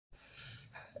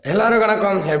எல்லாரும்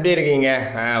வணக்கம். எப்படி இருக்கீங்க?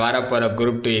 வரப்போகிற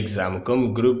குரூப் 2 எக்ஸாமுக்கும்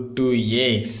குரூப் 2A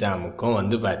எக்ஸாமுக்கும்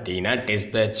வந்து பார்த்தீங்கன்னா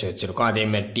டெஸ்ட் பேட்ச் வச்சுருக்கோம்.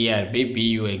 அதேமாதிரி TRB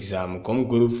BEO எக்ஸாமுக்கும்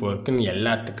குரூப் 4க்குன்னு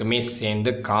எல்லாத்துக்குமே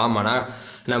சேர்ந்து காமனாக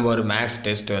நம்ம ஒரு மேக்ஸ்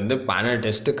டெஸ்ட் வந்து 12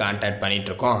 டெஸ்ட்டு கான்டாக்ட்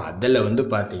பண்ணிகிட்ருக்கோம். அதில் வந்து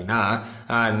பார்த்திங்கன்னா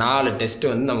 4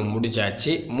 டெஸ்ட்டு வந்து நம்ம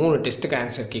முடிச்சாச்சு. 3 டெஸ்ட்டுக்கு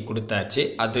ஆன்சர் கீ கொடுத்தாச்சு.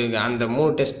 அந்த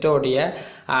 3 டெஸ்ட்டோடைய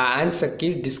ஆன்சர்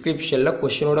கீஸ் டிஸ்கிரிப்ஷனில்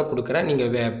கொஷினோட கொடுக்குறேன்.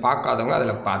 நீங்கள் பார்க்காதவங்க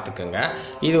அதில் பார்த்துக்குங்க.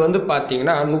 இது வந்து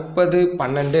பார்த்தீங்கன்னா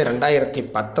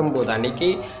 30/12/2019 அன்றைக்கி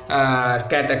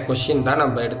கேட்ட கொஷின் தான்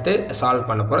நம்ம எடுத்து சால்வ்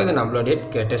பண்ண போகிறோம். இது நம்மளுடைய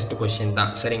டெஸ்ட் கொஷின்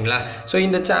தான், சரிங்களா? ஸோ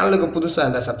இந்த சேனலுக்கு புதுசாக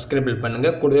இருந்தால் சப்ஸ்கிரைபிள்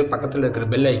பண்ணுங்கள். கூடவே பக்கத்தில் இருக்கிற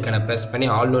பெல் ஐக்கனை ப்ரெஸ் பண்ணி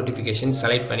ஆல் நோட்டிஃபிகேஷன்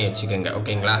செலக்ட் பண்ணி வச்சுக்கோங்க,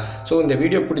 ஓகேங்களா? ஸோ இந்த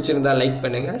வீடியோ பிடிச்சிருந்தால் லைக்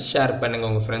பண்ணுங்கள், ஷேர் பண்ணுங்கள்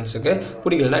உங்கள் ஃப்ரெண்ட்ஸுக்கு.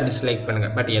 பிடிக்கலனா டிஸ்லைக்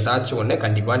பண்ணுங்கள். பட் ஏதாச்சும் ஒன்று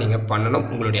கண்டிப்பாக நீங்கள் பண்ணணும்.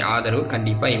 உங்களுடைய ஆதரவு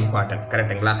கண்டிப்பாக இம்பார்ட்டன்ட்,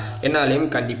 கரெக்டுங்களா? என்னாலையும்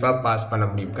கண்டிப்பாக பாஸ் பண்ண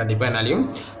முடியும், கண்டிப்பாக என்னாலையும்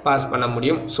பாஸ் பண்ண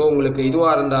முடியும். ஸோ உங்களுக்கு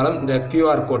இதுவாக இருந்தாலும் இந்த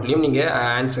QR கோட்லையும் நீங்கள்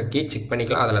ஆன்சர் கீ செக்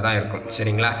பண்ணிக்கலாம், அதில் தான் இருக்கும்,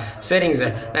 சரிங்களா? சரிங்க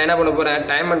சார், நான் என்ன பண்ண போகிறேன்,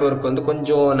 டைம் அண்ட் ஒர்க் வந்து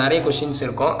கொஞ்சம் நிறைய கொஷின்ஸ்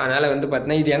இருக்கும். அதனால் வந்து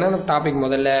பார்த்தீங்கன்னா இது என்னென்ன டாபிக்,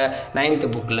 முதல்ல 9th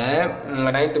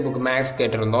புக் மேக்ஸ்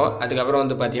கேட்டிருந்தோம். அதுக்கப்புறம்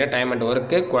வந்து பார்த்தீங்கன்னா டைம் அண்ட்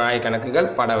ஒர்க்கு, குழாய் கணக்குகள்,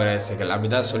 பட வரிசைகள்,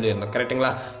 அப்படி தான் சொல்லியிருந்தோம்,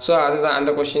 கரெக்டுங்களா? ஸோ அதுதான் அந்த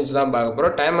கொஷின்ஸ் தான் பார்க்க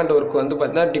போகிறோம். டைம் அண்ட் ஒர்க் வந்து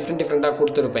பார்த்தீங்கன்னா டிஃப்ரெண்ட்டாக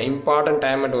கொடுத்துருப்பேன், இம்பார்ட்டன்ட்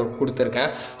டைம் அண்ட் ஒர்க் கொடுத்துருக்கேன்.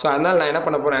 ஸோ அதனால் நான் என்ன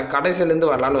பண்ண போகிறேன், கடைசிலேருந்து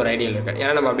வரலான்னு ஒரு ஐடியாவில் இருக்கேன்.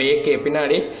 ஏன்னா நம்ம அப்படியே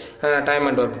பின்னாடி டைம்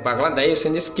அண்ட் ஒர்க் பார்க்கலாம். தயவு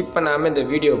செஞ்சு ஸ்கிப் பண்ணாமல் இந்த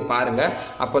வீடியோ பாருங்கள்.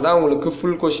 அப்போ தான் உங்களுக்கு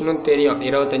ஃபுல் கொஷினும் தெரியும்.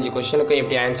 25 கொஷினுக்கும்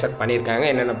எப்படி ஆன்சர் பண்ணியிருக்காங்க,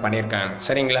 என்னென்ன பண்ணியிருக்காங்க,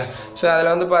 சரிங்களா? ஸோ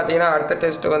அதில் வந்து பார்த்தீங்கன்னா அடுத்த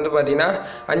டெஸ்ட்டு வந்து பார்த்தீங்கன்னா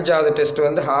 5வது டெஸ்ட்டு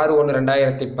வந்து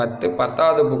 6/1/2010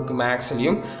 10வது புக்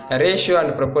மேக்ஸ்லையும் ரேஷியோ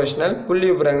அண்ட் ப்ரொபோஷனல் புள்ளி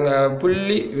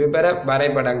விபர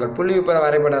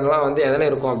வரைபடங்கள்லாம் வந்து எதில்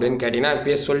இருக்கும் அப்படின்னு கேட்டிங்கன்னா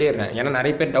இப்போயே சொல்லிடுறேன். ஏன்னா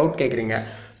நிறைய பேர் டவுட் கேட்குறீங்க.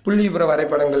 புள்ளி விபர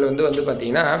வரைபடங்கள் வந்து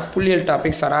பார்த்தீங்கன்னா புள்ளியல்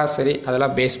டாபிக், சராசரி,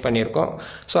 அதெல்லாம் பேஸ் பண்ணியிருக்கோம்.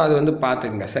 ஸோ அது வந்து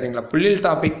பார்த்துக்குங்க, சரிங்களா? புள்ளியல்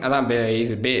டாபிக் அதான்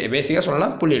பேசிக்காக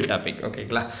சொல்லலாம், புள்ளியல் டாபிக்,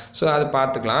 ஓகேங்களா? ஸோ அது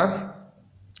பார்த்துக்கலாம்.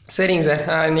 சரிங்க சார்,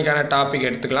 இன்றைக்கான டாபிக்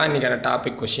எடுத்துக்கலாம். இன்றைக்கான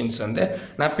டாபிக் கொஷின்ஸ் வந்து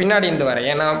நான் பின்னாடி இருந்து வரேன்.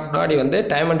 ஏன்னா முன்னாடி வந்து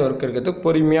டைம் அண்ட் ஒர்க் இருக்கிறது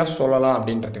பொறுமையாக சொல்லலாம்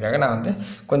அப்படின்றதுக்காக நான் வந்து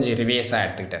கொஞ்சம் ரிவேஸாக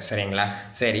எடுத்துக்கிட்டேன், சரிங்களா?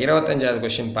 சரி, 25வது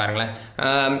கொஷின் பாருங்களேன்.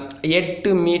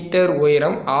 8 மீட்டர்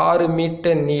உயரம், 6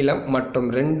 மீட்டர் நீளம் மற்றும்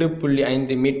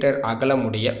 2.5 மீட்டர்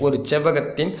அகலமுடைய ஒரு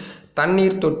செவ்வகத்தின்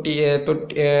தண்ணீர்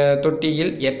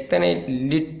தொட்டியில் எத்தனை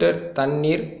லிட்டர்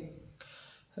தண்ணீர்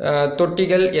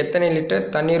தொட்டிகள் எத்தனை லிட்டர்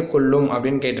தண்ணீர் கொள்ளும்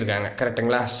அப்படின்னு கேட்டிருக்காங்க,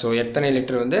 கரெக்டுங்களா? ஸோ எத்தனை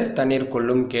லிட்டர் வந்து தண்ணீர்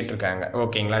கொள்ளும் கேட்டிருக்காங்க,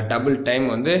 ஓகேங்களா? டபுள் டைம்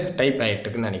வந்து டைப்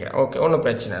ஆகிட்டுருக்குன்னு நினைக்கிறேன். ஓகே, ஒன்றும்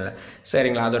பிரச்சனை இல்லை,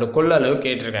 சரிங்களா? அதோட கொள்ளளவு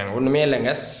கேட்டிருக்காங்க. ஒன்றுமே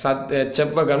இல்லைங்க,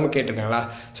 செவ்வகம்னு கேட்டிருக்காங்களா?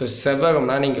 ஸோ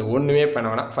செவ்வகம்னா நீங்கள் ஒன்றுமே பண்ண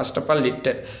வேணாம். ஃபர்ஸ்ட் ஆஃப் ஆல்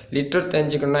லிட்டர்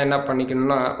தெரிஞ்சுக்கணும்னா என்ன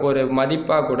பண்ணிக்கணும்னா, ஒரு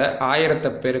மதிப்பாக கூட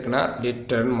 1000 பெருக்குனா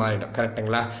லிட்டர்னு மாறிடும்,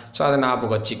 கரெக்டுங்களா? ஸோ அதை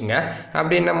ஞாபகம் வச்சுக்கோங்க.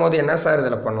 அப்படின்னும் போது என்ன சார்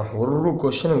இதில் பண்ணோம், ஒரு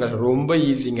கொஷினுங்க ரொம்ப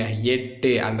ஈஸிங்க. 8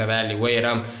 அந்த வேல்யூ,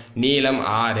 உயரம், நீளம்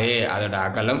 6, அதோட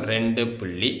அகலம்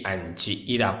 2.5.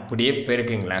 இது அப்படியே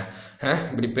பெருக்குங்களேன்.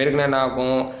 இப்படி பெருக்குனா என்ன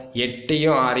ஆகும்,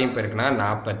 8யும் 6யும் பெருக்குனா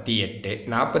 48.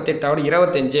 48ஓட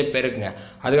 25 பெருக்குங்க.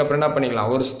 அதுக்கப்புறம் என்ன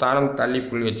பண்ணிக்கலாம், ஒரு ஸ்தானம் தள்ளி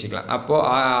புள்ளி வச்சுக்கலாம். அப்போது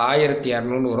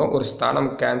 1200 வரும். ஒரு ஸ்தானம்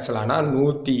கேன்சல் ஆனால்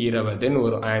 120ன்னு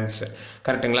வரும் ஆன்சர்,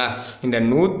 கரெக்டுங்களா? இந்த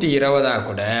 120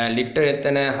 கூட லிட்டர்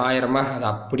எத்தனை, 1000மா, அது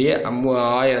அப்படியே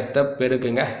 1000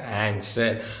 பெருக்குங்க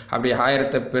ஆன்சர். அப்படி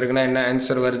 1000 பெருக்குனா என்ன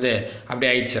ஆன்சர் வருது,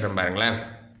 அப்படியே ஆயிடுச்சிடும் பாருங்களேன்.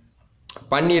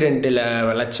 12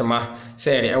 லட்சமா?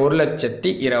 சரி,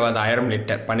 1,20,000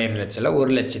 லிட்டர். 12 லட்சம்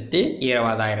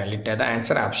 1,20,000 லிட்டர் தான்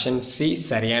ஆன்சர். ஆப்ஷன் சி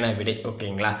சரியான விடை,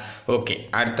 ஓகேங்களா? ஓகே,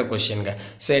 அடுத்த கொஷினுங்க.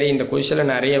 சரி, இந்த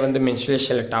கொஷினில் நிறைய வந்து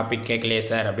மென்சுரேஷன் டாபிக் கேட்கலையே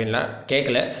சார் அப்படின்லாம்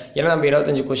கேட்கல. ஏன்னா நம்ம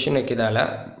 25 கொஷின் வைக்கிறதால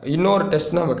இன்னொரு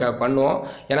டெஸ்ட் நம்ம பண்ணுவோம்.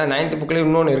 ஏன்னா 9th புக்கில்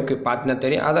இன்னொன்று இருக்குது, பார்த்துனா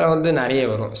தெரியும். அதில் வந்து நிறைய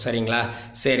வரும், சரிங்களா?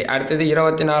 சரி, அடுத்தது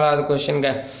 24வது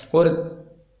கொஷினுங்க. ஒரு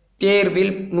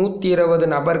தேர்வில் 120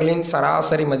 நபர்களின்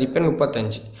சராசரி மதிப்பெண்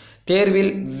 35,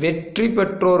 தேர்வில் வெற்றி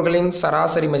பெற்றோர்களின்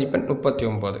சராசரி மதிப்பெண்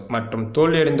 39 மற்றும்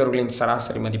தோல்வியடைந்தவர்களின்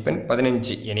சராசரி மதிப்பெண்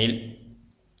 15 எனில்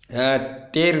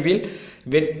தேர்வில்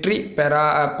வெற்றி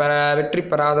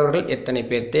பெறாதவர்கள் எத்தனை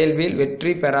பேர்? தேர்வில்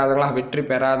வெற்றி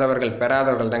பெறாதவர்கள்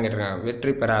தான் கேட்டிருக்காங்க.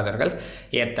 வெற்றி பெறாதவர்கள்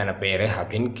எத்தனை பேர்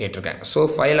அப்படின்னு கேட்டிருக்காங்க. ஸோ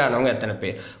ஃபெயில் ஆனவங்க எத்தனை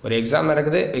பேர்? ஒரு எக்ஸாம்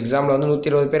நடக்குது. எக்ஸாமில் வந்து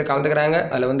 120 பேர் கலந்துக்கிறாங்க.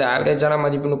 அதில் வந்து ஆவரேஜான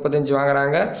மதிப்பு 35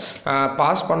 வாங்குறாங்க.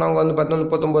 பாஸ் பண்ணவங்க வந்து பார்த்தீங்கன்னா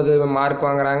 39 மார்க்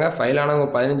வாங்குறாங்க. ஃபெயில் ஆனவங்க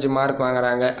 15 மார்க்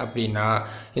வாங்குறாங்க. அப்படின்னா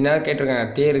என்ன கேட்டிருக்காங்க,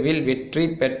 தேர்வில் வெற்றி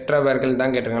பெற்றவர்கள்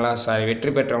தான் கேட்டிருக்காங்களா? சாரி,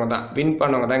 வெற்றி பெற்றவங்க தான், வின்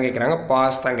பண்ணவங்க தான் கேட்குறாங்க,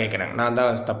 பாஸ் தான் கேட்குறாங்க. நான்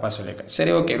தான் தப்பாக சொல்லியிருக்கேன்.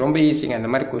 சரி, ஓகே, ரொம்ப ஈஸிங்க.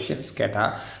 இந்த மாதிரி கொஷின்ஸ்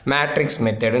கேட்டால் மேட்ரிக்ஸ்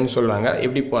மெத்தடுன்னு சொல்லுவாங்க.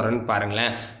 எப்படி போகிறேன்னு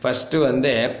பாருங்களேன். ஃபஸ்ட்டு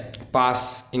வந்து பாஸ்,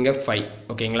 இங்கே 5,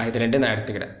 ஓகேங்களா? இது ரெண்டு நான்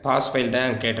எடுத்துக்கிறேன். பாஸ் ஃபைல்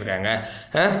தான் கேட்டிருக்காங்க.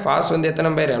 பாஸ் வந்து எத்தனை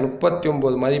பேர்?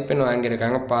 39 மதிப்பெண்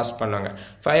வாங்கியிருக்காங்க, பாஸ் பண்ணுவாங்க.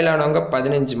 ஃபைல் ஆனவங்க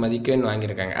 15 மதிப்பெண்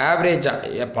வாங்கியிருக்காங்க.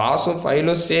 ஆவரேஜாக பாஸும்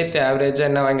ஃபைலும் சேர்த்து ஆவரேஜாக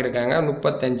என்ன வாங்கியிருக்காங்க?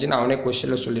 35ன்னு அவனே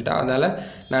கொஷனில் சொல்லிட்டான். அதனால்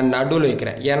நான் நடுவில்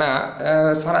வைக்கிறேன். ஏன்னா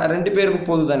ரெண்டு பேருக்கு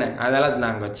போது தானே, அதனால் அது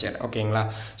நாங்கள் வச்சேன், ஓகேங்களா?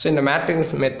 ஸோ இந்த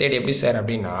மேட்ரிக்ஸ் மெத்தட் எப்படி சார்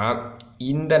அப்படின்னா,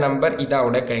 இந்த நம்பர்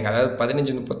இதோட கழிங்க, அதாவது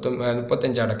 15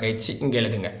 35 கழிச்சு இங்கே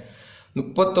எழுதுங்க.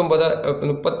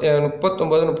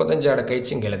 35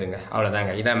 கழிச்சு இங்கே எழுதுங்க.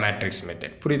 அவ்வளோதாங்க. இதான் மேட்ரிக்ஸ்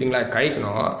மெத்தட். புரியுதுங்களா?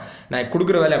 கழிக்கணும். நான்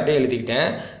கொடுக்குற வேலை அப்படியே எழுதிக்கிட்டேன்.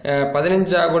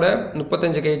 15 கூட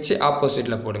 35 கழிச்சு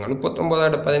ஆப்போசிட்டில் போடுங்க.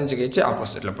 39 15 கழிச்சு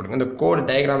ஆப்போசிட்டில் போடுங்க. இந்த கோடு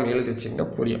டயக்ராம் எழுதி வச்சுங்க,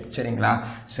 புரியும். சரிங்களா?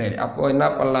 சரி, அப்போது என்ன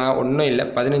பண்ணலாம்? ஒன்றும் இல்லை,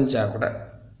 15 கூட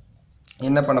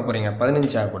என்ன பண்ண போகிறீங்க?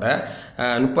 15 கூட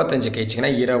 35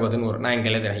 கழிச்சிங்கன்னா 20ன்னு வரும். நான்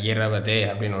இங்கே எழுதுறேன் 20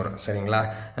 அப்படின்னு வரும். சரிங்களா?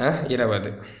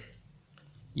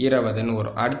 20ன்னு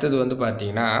வரும். அடுத்தது வந்து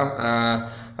பார்த்தீங்கன்னா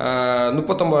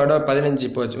 39 15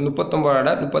 போச்சு.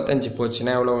 39 35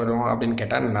 போச்சுன்னா எவ்வளோ வரும் அப்படின்னு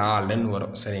கேட்டால் 4ன்னு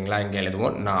வரும். சரிங்களா? இங்கே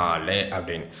எழுதுவோம் 4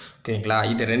 அப்படின்னு. ஓகேங்களா?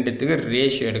 இது ரெண்டுத்துக்கு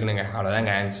ரேஷியோ எடுக்கணுங்க.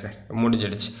 அவ்வளோதாங்க ஆன்சர்,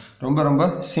 முடிஞ்சிடுச்சு. ரொம்ப ரொம்ப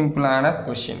சிம்பிளான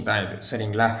கொஷின் தான் இது.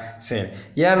 சரிங்களா? சரி,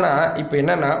 ஏன்னா இப்போ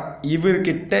என்னென்னா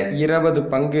இவர்கிட்ட 20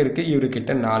 பங்கு இருக்குது,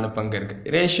 இவர்கிட்ட 4 பங்கு இருக்குது.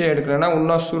 ரேஷியோ எடுக்கணும்னா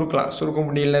இன்னும் சுருக்க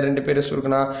முடியல. 2 பேர்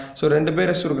சுருக்கணும். ஸோ 2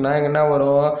 பேர் சுருக்குனா என்ன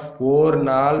வரும்? 1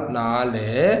 நாள் 4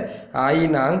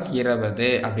 ஐநாங்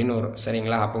 20 அப்படின்னு வரும்.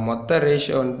 சரிங்களா? அப்போ மொத்த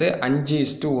ரேஷியோ வந்து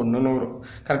 5:1ன்னு வரும்.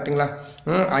 கரெக்டுங்களா?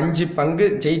 5 பங்கு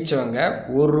ஜெயிச்சவங்க,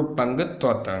 1 பங்கு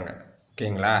தோத்தவங்க.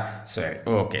 ஓகேங்களா? சரி,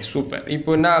 ஓகே, சூப்பர். இப்போ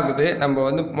என்ன ஆகுது? நம்ம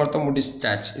வந்து மொத்தம்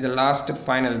முடிச்சாச்சு. இது லாஸ்ட்டு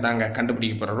ஃபைனல் தாங்க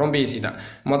கண்டுபிடிக்க போகிறோம். ரொம்ப ஈஸி தான்.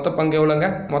 மொத்த பங்கு எவ்வளோங்க?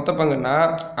 மொத்த பங்குன்னா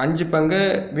 5 பங்கு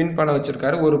வின் பண்ண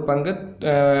வச்சுருக்காரு, 1 பங்கு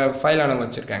ஃபைல் ஆனவங்க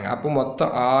வச்சுருக்காங்க. அப்போ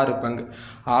மொத்தம் 6 பங்கு.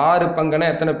 6 பங்குனா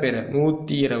எத்தனை பேர்?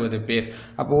 120 பேர்.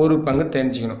 அப்போ 1 பங்கு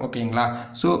தெரிஞ்சுக்கணும். ஓகேங்களா?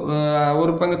 ஸோ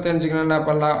 1 பங்கு தெரிஞ்சுக்கணும் என்ன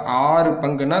பண்ணலாம்? 6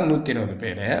 பங்குனா 120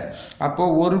 பேர்.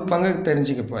 அப்போது 1 பங்கு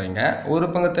தெரிஞ்சுக்க போகிறீங்க.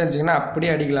 1 பங்கு தெரிஞ்சுக்கன்னா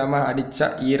அப்படியே அடிக்கலாமா? அடித்தா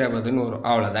 20ன்னு வரும்.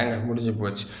 அவ்வளோதாங்க, முடிஞ்சு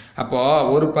போச்சு. அப்போது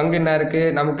 1 பங்கு என்ன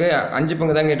இருக்குது? நமக்கு 5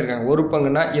 பங்கு தான் கேட்டிருக்காங்க. 1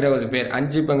 பங்குனா 20 பேர்.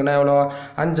 5 பங்குனா எவ்வளோ?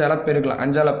 5ஆல் பெருக்கலாம்.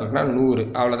 5ஆல் பெருக்குனா 100.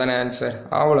 அவ்வளோதானே ஆன்சர்.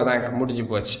 அவ்வளோதாங்க, முடிஞ்சு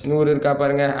போச்சு. 100 இருக்கா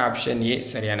பாருங்கள். ஆப்ஷன் ஏ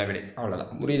சரியான விடை.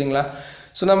 அவ்வளோதான். புரியுதுங்களா?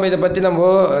 ஸோ நம்ம இதை பற்றி நம்ம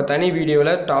தனி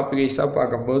வீடியோவில் டாபிக் வைஸாக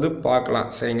பார்க்கும்போது பார்க்கலாம்.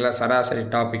 சரிங்களா? சராசரி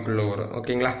டாபிக் உள்ள வரும்.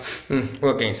 ஓகேங்களா?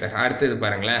 ஓகேங்க சார். அடுத்தது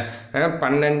பாருங்களேன்.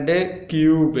 12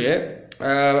 கியூபு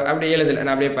அப்படி எழுதலை,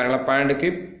 நான் அப்படியே பாருங்களேன். 12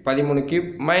 கியூப் 13 கியூப்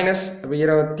மைனஸ்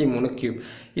 23 கியூப்.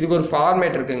 இதுக்கு ஒரு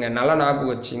ஃபார்மேட் இருக்குங்க, நல்லா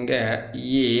ஞாபகம் வச்சுங்க.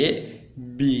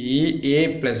 ஏ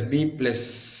plus B plus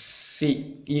C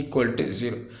equal to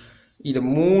 0. இது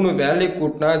 3 வேல்யூ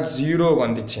கூட்டினா 0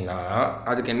 வந்துச்சுன்னா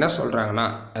அதுக்கு என்ன சொல்கிறாங்கன்னா,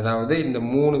 அதாவது இந்த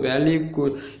 3 வேல்யூ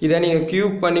இதை நீங்கள்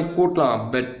கியூப் பண்ணி கூட்டலாம்,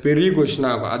 பட் பெரிய கொஷின்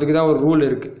ஆகும். அதுக்கு தான் ஒரு ரூல்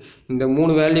இருக்குது. இந்த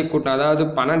 3 வேல்யூ கூட்டினா, அதாவது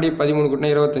 12 13 கூட்டினா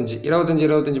 25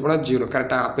 25 போனால் 0.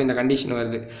 கரெக்டாக? அப்போ இந்த கண்டிஷன்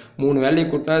வருது. 3 வேல்யூ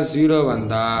கூட்டினா 0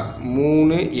 வந்தால்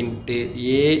 3 into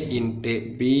A into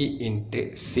B into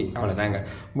C. அவ்வளோதாங்க.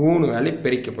 3 வேல்யூ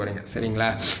பெருக்க போகிறீங்க. சரிங்களா?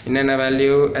 என்னென்ன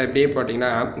வேல்யூ அப்படியே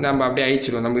போட்டிங்கன்னா நம்ம அப்படியே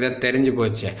அழிச்சிடுவோம். நமக்கு இதை தெரிஞ்சு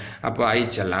போச்சு. அப்போ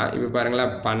அழிச்சிடலாம். இப்போ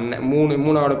பாருங்களேன்.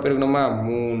 3 பெருக்கணுமா?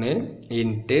 3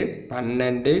 into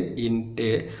 12 into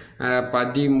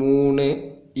 13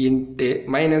 into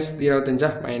minus 25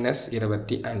 minus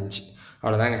 25.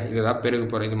 அவ்வளோதாங்க. இதுதான் பெருக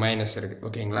போகிறோம். இது மைனஸ் இருக்குது.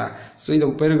 ஓகேங்களா? ஸோ இதை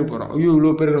பெருக போகிறோம். ஐயோ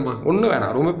இவ்வளோ பெருகணுமா? ஒன்றும்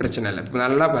வேணாம், ரொம்ப பிரச்சனை இல்லை. இப்போ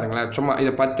நல்லா பாருங்களேன். சும்மா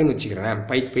இதை 10ன்னு வச்சுக்கிறேன்.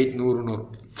 100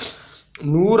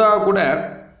 100 கூட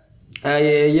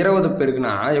 20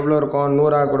 பெருக்குனா எவ்வளோ இருக்கும்?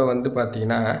 100 கூட வந்து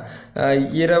பார்த்தீங்கன்னா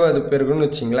 20 பெருக்குன்னு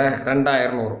வச்சிங்களேன்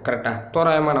 2000 வரும். கரெக்டாக?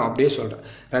 தோராயமாக நான் அப்படியே சொல்கிறேன்.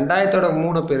 2000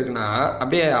 3 பெருக்குனா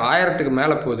அப்படியே 1000க்கு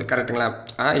மேலே போகுது. கரெக்டுங்களா?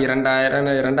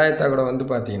 2000 கூட வந்து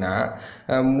பார்த்தீங்கன்னா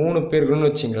 3 பெருக்குன்னு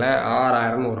வச்சிங்களேன்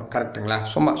 6000 வரும். கரெக்டுங்களா?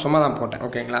 சும்மா தான் போட்டேன்.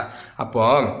 ஓகேங்களா?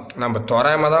 அப்போது நம்ம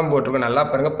தோராயமாக தான் போட்டிருக்கோம். நல்லா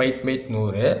பாருங்கள்.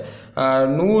 100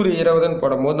 120ன்னு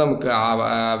போடும்போது நமக்கு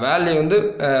வேல்யூ வந்து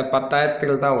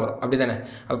 10,000 தான் வரும். அப்படி தானே?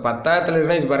 அப்போ 10,000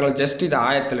 இருக்குன்னா இது பாருங்கள். ஜஸ்ட் இது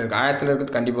 1000 இருக்குது. 1000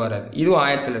 இருக்கிறது கண்டிப்பாக வராது. இதுவும்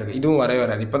 1000 இருக்குது. இதுவும் வரவே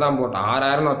வராது. இப்போ தான் போட்டோம்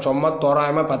 6000. நான் சும்மா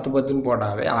தோராயமாக 10ன்னு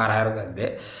போட்டாவே 6000 வருது.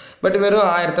 பட் வெறும்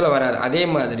 1000 வராது. அதே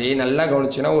மாதிரி நல்லா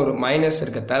கவனிச்சுன்னா ஒரு மைனஸ்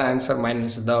இருக்கிறதால ஆன்சர்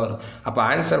மைனஸ் தான் வரும். அப்போ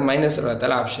ஆன்சர் மைனஸ்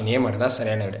இருக்கிறதால ஆப்ஷன் ஏ மட்டும் தான்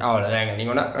சரியான விடை. அவ்வளோதாங்க.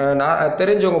 நீங்கள் நான்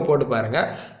தெரிஞ்சவங்க போட்டு பாருங்கள்,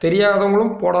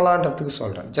 தெரியாதவங்களும் போடலான்றதுக்கு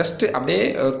சொல்கிறேன். ஜஸ்ட்டு அப்படியே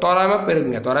தோராயமாக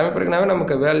பெருக்குங்க. தோராயமாக பெருக்குனாவே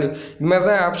நமக்கு வேல்யூ இது மாதிரி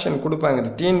தான் ஆப்ஷன் கொடுப்பாங்க.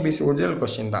 இது டிஎன்பிஎஸ்சி ஒரிஜினல்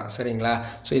கொஸ்டின் தான். சரிங்களா?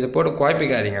 ஸோ இதை போட்டு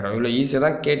குழப்பிக்காதீங்க. இவ்வளோ ஈஸியாக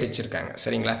தான் கேட்டு வச்சுருக்காங்க.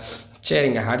 சரிங்களா?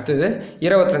 சரிங்க. அடுத்தது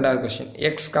 22வது question.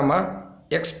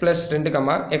 x plus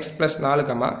 2, x plus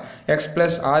 4, x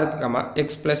plus 6, x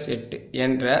plus 8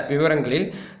 என்ற விவரங்களில்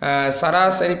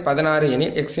சராசரி 16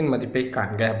 எனில் x இன் மதிப்பை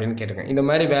காண்க அப்படின்னு கேட்டிருக்கேன். இந்த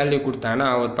மாதிரி வேல்யூ கொடுத்தாங்கன்னா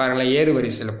ஒரு பாருங்களேன், ஏறு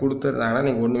வரிசையில் கொடுத்துருந்தாங்கன்னா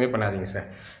நீங்கள் ஒன்றுமே பண்ணாதீங்க சார்.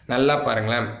 நல்லா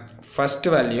பாருங்களேன், first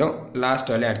value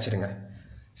last value அடிச்சிருங்க,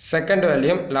 second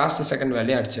value last second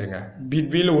value அடிச்சிருங்க.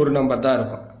 பிட்வீல் ஒரு நம்பர் தான்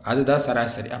இருக்கும், அதுதான்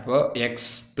சராசரி. அப்போது x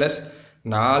plus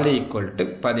 4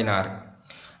 = 16.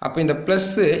 அப்போ இந்த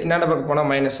ப்ளஸ்ஸு என்னென்ன பக்கம் போனால்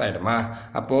மைனஸ் ஆகிடுமா?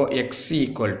 அப்போது எக்ஸ்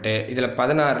ஈக்குவல்ட்டு இதில்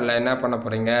 16ல் என்ன பண்ண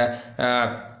போகிறீங்க,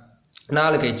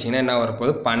 4 கழிச்சிங்கன்னா என்ன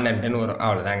வரப்போகுது, 12ன்னு வரும்.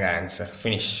 அவ்வளோதாங்க ஆன்சர்,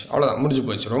 ஃபினிஷ். அவ்வளோதான், முடிஞ்சு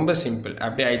போச்சு. ரொம்ப சிம்பிள்.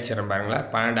 அப்படியே ஆயிடுச்சிடும் பாருங்களா,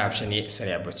 12 ஆப்ஷன் ஏ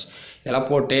சரியாக போச்சு. இதெல்லாம்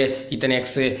போட்டு இத்தனை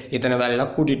எக்ஸு இத்தனை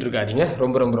வேலையெல்லாம் கூட்டிகிட்டு இருக்காதிங்க.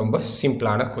 ரொம்ப ரொம்ப ரொம்ப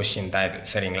சிம்பிளான கொஷின் தான் இது,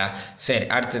 சரிங்களா? சரி,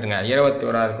 அடுத்ததுங்க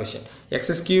 21வது question.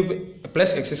 x³ +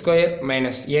 x² -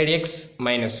 7x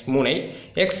 - 3ஐ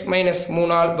x -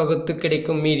 3ஆல் வகுத்து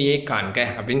கிடைக்கும் மீதியை காண்க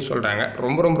அப்படின்னு சொல்கிறாங்க.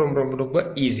 ரொம்ப ரொம்ப ரொம்ப ரொம்ப ரொம்ப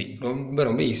ஈஸி, ரொம்ப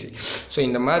ரொம்ப ஈஸி. ஸோ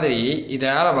இந்த மாதிரி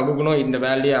இதால் வகுக்கணும் இந்த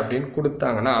வேல்யூ அப்படின்னு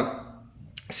கொடுத்தாங்கன்னா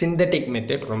சிந்தட்டிக்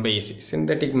மெத்தட் ரொம்ப ஈஸி.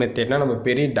 சிந்தட்டிக் மெத்தட்னா நம்ம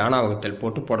பெரிய டானா வகுத்தல்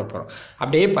போட்டு போட போகிறோம்.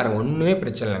 அப்படியே பாருங்கள், ஒன்றுமே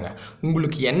பிரச்சனை இல்லைங்க.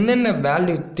 உங்களுக்கு என்னென்ன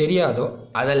வேல்யூ தெரியாதோ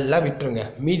அதெல்லாம் விட்டுருங்க,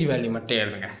 மீதி வேல்யூ மட்டும்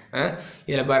எழுதுங்க.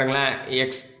 இதில் பாருங்களேன்,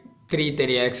 x3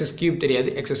 தெரியாது, x³ தெரியாது,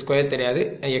 x² தெரியாது,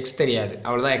 x தெரியாது,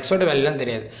 அவ்வளோதான். எக்ஸோட வேல்யூலாம்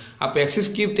தெரியாது. அப்போ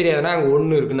x³ தெரியாதுன்னா அங்கே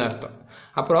 1 இருக்குதுன்னு அர்த்தம்.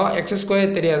 அப்புறம் x²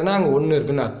 தெரியாதுன்னா அங்கே 1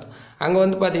 இருக்குதுன்னு அர்த்தம். அங்கே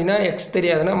வந்து பார்த்தீங்கன்னா x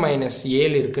தெரியாதுன்னா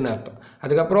 -7 இருக்குதுன்னு அர்த்தம்.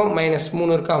 அதுக்கப்புறம்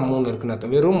 -3 இருக்கா, 3 இருக்குன்னு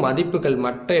அர்த்தம். வெறும் மதிப்புகள்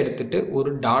மட்டும் எடுத்துகிட்டு ஒரு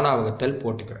டானா வகுத்தல்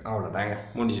போட்டுக்கிறேன், அவ்வளோதாங்க,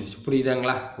 முடிஞ்சிருச்சு.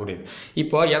 புரியுதாங்களா? புரியுது.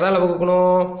 இப்போ எதால்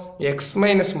வகுக்கணும், x -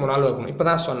 3ஆல் வகுக்கணும். இப்போ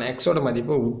தான் சொன்னேன் எக்ஸோட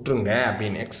மதிப்பை விட்டுருங்க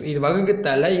அப்படின்னு. எக்ஸ் இது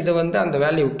வகுக்கத்தால் இதை வந்து அந்த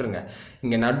வேல்யூ விட்டுருங்க.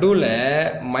 இங்கே நடுவில்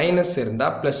மைனஸ்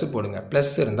இருந்தால் ப்ளஸ் போடுங்க,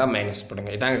 ப்ளஸ் இருந்தால் மைனஸ் போடுங்க.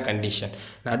 இதாங்க கண்டிஷன்.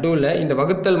 நடுவில் இந்த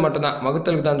வகுத்தல் மட்டும்தான்,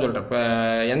 வகுத்தலுக்கு தான் சொல்கிறேன். இப்போ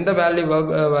எந்த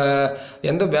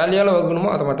வேல்யூவால் வகுக்கணுமோ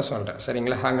அதை மட்டும் சொல்கிறேன்,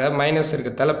 சரிங்களா? அங்கே மைனஸ்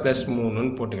இருக்கிறதால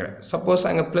 +3ன்னு போட்டுக்கிறேன். சப்போஸ்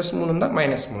அங்கே +3 இருந்தால்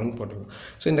 -3ன்னு போட்டுக்கணும்.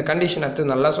 ஸோ இந்த கண்டிஷன்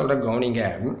அடுத்து நல்லா சொல்கிற கவனிங்க.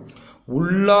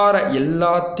 உள்ளார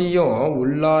எல்லாத்தையும்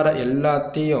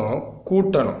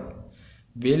கூட்டணும்,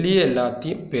 வெளியே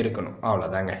எல்லாத்தையும் பெருக்கணும்,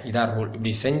 அவ்வளோதாங்க. இதான் ரூல்.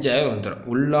 இப்படி செஞ்சால் வந்துடும்.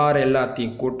 உள்ளார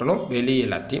எல்லாத்தையும் கூட்டணும், வெளியே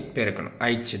எல்லாத்தையும் பெருக்கணும்.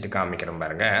 ஐச்சிட்டு காமிக்கிறோம்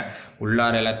பாருங்க.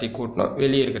 உள்ளார எல்லாத்தையும் கூட்டணும்,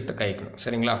 வெளியே இருக்கிறத கைக்கணும்,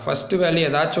 சரிங்களா? ஃபஸ்ட்டு வேல்யூ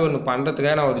ஏதாச்சும் ஒன்று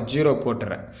பண்ணுறதுக்காக நான் ஒரு 0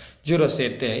 போட்டுறேன். 0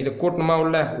 சேர்த்து இதை கூட்டணுமா,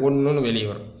 உள்ள 1ன்னு வெளியே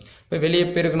வரும். இப்போ வெளியே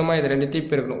பெருக்கணுமா, இது ரெண்டுத்தையும்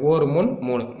பெருக்கணும். 1 3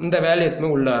 3. இந்த வேல்யூ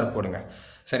எதுவுமே உள்ளார போடுங்க,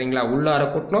 சரிங்களா? உள்ளார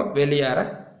கூட்டணும், வெளியார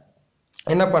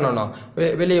என்ன பண்ணணும்,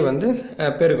 வெளியே வந்து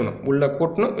பெருக்கணும். உள்ளே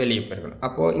கூட்டணும், வெளியே பெருக்கணும்.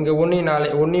 அப்போது இங்கே 1 4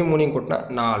 1 3 கூட்டினா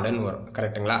 4ன்னு வரும்,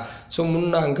 கரெக்டுங்களா? ஸோ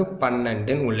முன்னாங்கு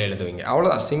 12ன்னு உள்ளே எழுதுவீங்க,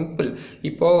 அவ்வளோதான், சிம்பிள்.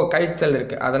 இப்போது கழித்தல்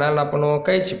இருக்குது, அதனால் என்ன பண்ணுவோம்,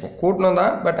 கழிச்சுப்போம். கூட்டணும்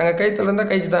தான், பட் அங்கே கழித்தல் இருந்தால்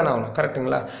கழிச்சு தானே ஆகணும்,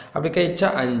 கரெக்டுங்களா? அப்படி கழிச்சா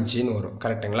 5ன்னு வரும்,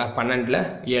 கரெக்டுங்களா? 12ல்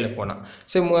 7 போனால்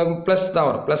சரி ப்ளஸ் தான்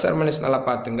வரும். ப்ளஸ் ஆர் மைனஸ் நல்லா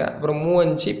பார்த்துங்க. அப்புறம் 3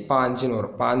 5 15ன்னு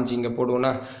வரும். 15 இங்கே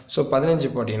போடுவோன்னா, ஸோ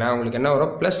 15 போட்டிங்கன்னா உங்களுக்கு என்ன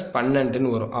வரும்,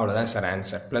 +12ன்னு வரும். அவ்வளோதான் சார்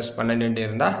ஆன்சர். +12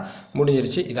 இருந்தால்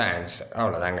முடிஞ்சிருச்சு, இதான் ஆன்சர்,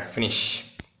 அவ்வளோதாங்க, ஃபினிஷ்.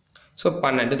 ஸோ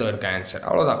 12 இது வரைக்கும் ஆன்சர்,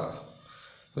 அவ்வளோதான்.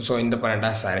 ஸோ இந்த 12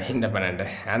 சாரி, இந்த 12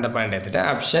 அந்த 12 எடுத்துகிட்டு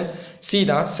ஆப்ஷன் சி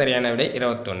தான் சரியான விடை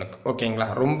 21க்கு. ஓகேங்களா?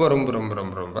 ரொம்ப ரொம்ப ரொம்ப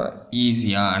ரொம்ப ரொம்ப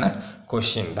ஈஸியான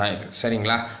கொஷின் தான் இது,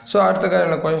 சரிங்களா? ஸோ அடுத்த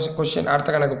கொஷின், அடுத்த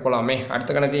கணக்கு போகலாமே.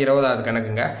 அடுத்த கணக்கு 20வது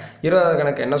கணக்குங்க. 20வது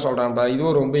கணக்கு என்ன சொல்கிறாங்க,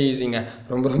 இதுவும் ரொம்ப ஈஸிங்க,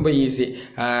 ரொம்ப ரொம்ப ஈஸி.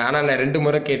 ஆனால் நான் 2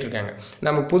 முறை கேட்டிருக்காங்க.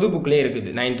 நம்ம புது புக்லேயே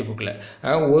இருக்குது, 9th புக்கில்.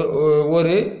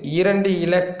 ஒரு 2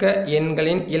 இலக்க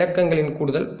எண்களின் இலக்கங்களின்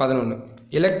கூடுதல் 11.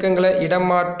 இலக்கங்களை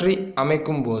இடமாற்றி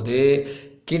அமைக்கும் போது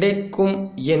கிடைக்கும்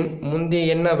எண்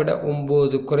முந்தைய எண்ணை விட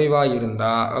 9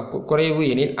 குறைவு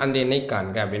எனில் அந்த எண்ணை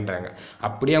காண்க அப்படின்றாங்க.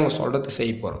 அப்படியே அவங்க சொல்கிறது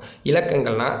செய்ய போகிறோம்.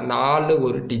 இலக்கங்கள்னால் 4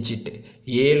 ஒரு டிஜிட்,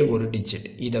 7 ஒரு டிஜிட்,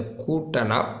 இதை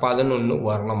கூட்டினா 11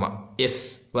 வரணுமா? எஸ்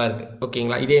வருது,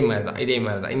 ஓகேங்களா? இதே மாதிரி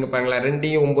தான் இங்கே பாருங்களா,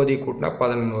 2யும் 9யும் கூட்டினா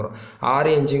 11 வரும், 6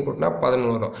 5யும் கூட்டினா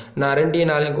 11 வரும். நான் 2யும்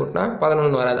 4யும் கூட்டினா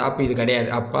 11 வராது. அப்போ இது கிடையாது.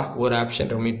 அப்பா ஒரு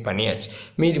ஆப்ஷன் ரிமீட் பண்ணியாச்சு.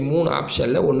 மீதி 3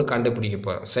 ஆப்ஷனில் ஒன்று கண்டுபிடிக்க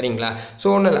போகிறோம், சரிங்களா?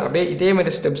 ஸோ ஒன்றும் இல்லை, அப்படியே இதே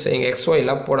மாதிரி ஸ்டெப்ஸ் செய்யுங்க. XY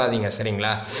எல்லாம் போடாதீங்க,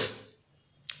 சரிங்களா?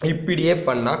 இப்படியே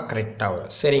பண்ணால் கரெக்டாக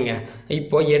வரும், சரிங்க?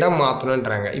 இப்போது இடம்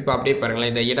மாற்றணுன்றாங்க. இப்போ அப்படியே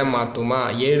பாருங்களேன், இதை இடம் மாற்றுமா,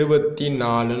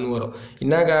 74ன்னு வரும்.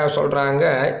 என்னங்க சொல்கிறாங்க,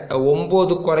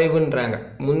 9 குறைவுன்றாங்க.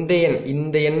 முந்தைய எண்,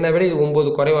 இந்த எண்ணை விட இது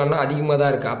 9 குறைவானா அதிகமாக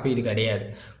தான் இருக்குது. அப்போ இது கிடையாது,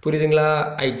 புரியுதுங்களா?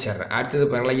 அழிச்சிட்றேன். அடுத்தது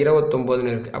பாருங்களா,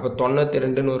 29ன்னு இருக்குது. அப்போ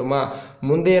 92ன்னு வருமா?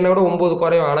 முந்தைய எண்ணை விட 9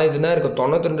 குறைவு, ஆனால் இது என்ன இருக்குது,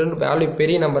 92 வேல்யூ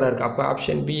பெரிய நம்பராக இருக்குது. அப்போ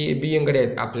ஆப்ஷன் பியும்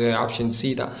கிடையாது, அப்போ ஆப்ஷன்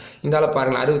சி தான். இந்தால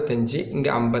பாருங்களேன், 65,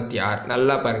 இங்கே 56.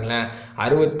 நல்லா பாருங்களேன்,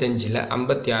 65ல்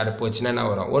 56 போச்சுன்னா என்ன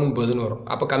வரும், 9ன்னு வரும்.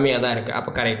 அப்போ கம்மியாக தான் இருக்குது.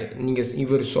 அப்போ கரெக்ட். நீங்கள்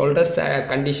இவர் சொல்கிற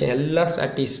கண்டிஷன் எல்லாம்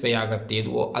சாட்டிஸ்ஃபை ஆகிறது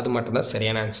எதுவோ அது மட்டும்தான்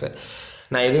சரியான ஆன்சர்.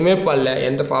 நான் எதுவுமே பண்ணல,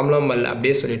 எந்த ஃபார்முலாவும் பண்ணல,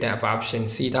 அப்படியே சொல்லிட்டேன். அப்போ ஆப்ஷன்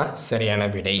சி தான் சரியான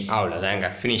விடை. அவ்வளோதாங்க,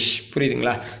 ஃபினிஷ்.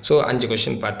 புரியுதுங்களா? ஸோ 5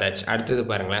 கொஷின் பார்த்தாச்சு. அடுத்தது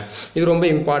பாருங்களேன், இது ரொம்ப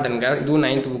இம்பார்ட்டன்ட்ங்க. இதுவும்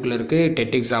 9th புக்கில் இருக்குது,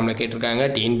 டெட் எக்ஸாமில் கேட்டிருக்காங்க,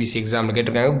 TNPSC எக்ஸாமில்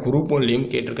கேட்டிருக்காங்க, குரூப் 1லையும்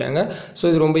கேட்டிருக்காங்க. ஸோ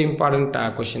இது ரொம்ப இம்பார்ட்டன்ட்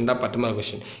கொஷின் தான். 19வது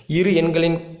கொஷின். இரு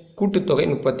எண்களின் கூட்டுத்தொகை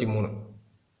 33,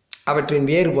 அவற்றின்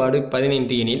வேறுபாடு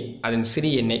 15 எனில் அதன்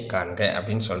சிறிய எண்ணை காண்க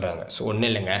அப்படின்னு சொல்கிறாங்க. ஸோ ஒன்றும்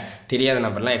இல்லைங்க, தெரியாத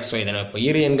நம்பர்லாம் எக்ஸ் ஒய் தானே. இப்போ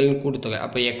இரு எண்களின் கூட்டுத்தொகை,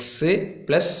 அப்போ x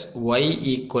plus Y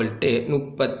equal to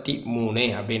 33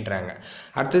 அப்படின்றாங்க.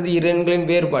 அடுத்தது இரு எண்களின்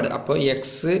வேறுபாடு, அப்போ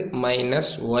x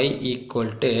minus Y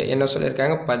equal to என்ன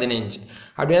சொல்லியிருக்காங்க, 15.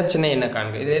 அப்படின்னா சின்ன எண்ணை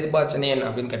காண்க. இது எதுப்பா சின்ன எண்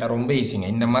அப்படின்னு கேட்டால் ரொம்ப ஈஸிங்க.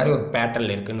 இந்த மாதிரி ஒரு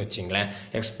பேட்டர்னில் இருக்குதுன்னு வச்சிங்களேன்.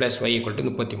 X plus Y equal to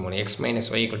 33, X minus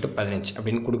Y equal to 15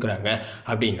 அப்படின்னு கொடுக்குறாங்க.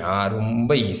 அப்படின்னா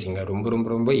ரொம்ப ஈஸிங்க,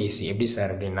 ரொம்ப ஈஸி. எப்படி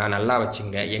சார் அப்படின்னா, நல்லா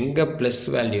வச்சுங்க. எங்கே ப்ளஸ்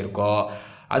வேல்யூ இருக்கோ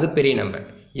அது பெரிய நம்பர்,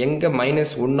 எங்கே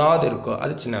மைனஸ் 1வது இருக்கோ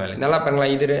அது சின்ன வேல்யூ. நல்லா பாருங்களா,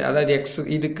 இது அதாவது எக்ஸ்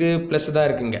இதுக்கு ப்ளஸ் தான்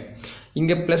இருக்குங்க,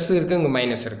 இங்கே ப்ளஸ் இருக்குது, இங்கே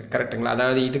மைனஸ் இருக்குது. கரெக்டுங்களா?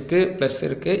 அதாவது இதுக்கு ப்ளஸ்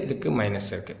இருக்குது, இதுக்கு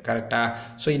மைனஸ் இருக்குது. கரெக்டாக?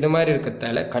 ஸோ இந்த மாதிரி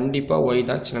இருக்கிறதால கண்டிப்பாக ஒய்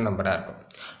தான் சின்ன நம்பராக இருக்கும்.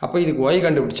 அப்போ இதுக்கு ஒய்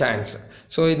கண்டுபிடிச்சா ஆன்சர்.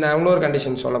 ஸோ நான் இன்னொரு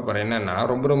கண்டிஷன் சொல்ல போகிறேன். என்னென்னா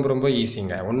ரொம்ப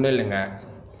ஈஸிங்க. ஒன்றும் இல்லைங்க,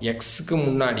 எக்ஸுக்கு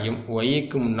முன்னாடியும்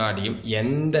ஒய்க்கு முன்னாடியும்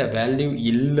எந்த வேல்யூ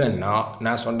இல்லைன்னா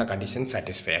நான் சொன்ன கண்டிஷன்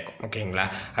சாட்டிஸ்ஃபை ஆகும். ஓகேங்களா?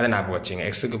 அதை ஞாபகம் வச்சுங்க.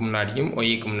 எக்ஸுக்கு முன்னாடியும்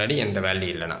ஒய்க்கு முன்னாடி எந்த வேல்யூ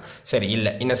இல்லைன்னா சரி.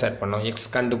 இல்லை என்ன சார் பண்ணோம், எக்ஸ்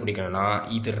கண்டுபிடிக்கணும்னா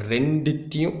இது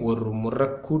ரெண்டுத்தையும் ஒரு முறை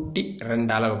கூட்டி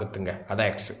 2ஆல் வகுத்துங்க,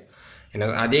 அதான் எக்ஸு.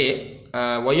 என்ன அதே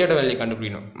ஒய்யோட வேல்யூ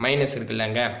கண்டுபிடிக்கணும், மைனஸ்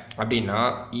இருக்குல்லங்க, அப்படின்னா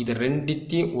இது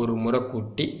ரெண்டுத்தையும் ஒரு முறை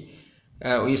கூட்டி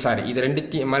இது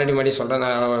ரெண்டுத்தையும் மறுபடியும் சொல்கிறேன்.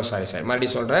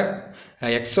 மறுபடியும் சொல்கிறேன்.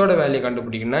 எக்ஸோட வேல்யூ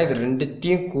கண்டுபிடிக்கணும்னா இது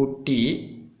ரெண்டுத்தையும் கூட்டி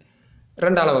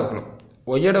 2ஆல் வகுக்கணும்.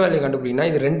 ஒய்யோட வேல்யூ கண்டுபிடிக்கணும்னா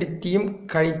இது ரெண்டுத்தையும்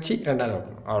கழித்து 2ஆல்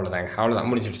வகுக்கணும்.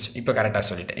 அவ்வளோதான் முடிஞ்சிடுச்சு. இப்போ கரெக்டாக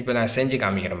சொல்லிட்டேன். இப்போ நான் செஞ்சு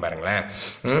காமிக்கிறேன் பாருங்களேன்.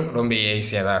 ரொம்ப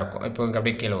ஈஸியாக தான் இருக்கும். இப்போ இங்கே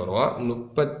அப்படியே கீழே வருவோம்.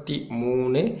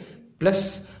 33 ப்ளஸ்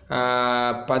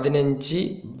 15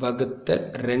 வகுத்தல்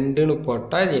 2ன்னு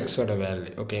போட்டால் இது எக்ஸோட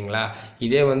வேல்யூ. ஓகேங்களா?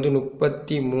 இதே வந்து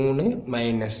 33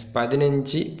 மைனஸ்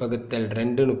 15 வகுத்தல்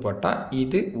 2ன்னு போட்டால்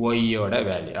இது ஒய்யோட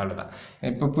வேல்யூ. அவ்வளோதான்.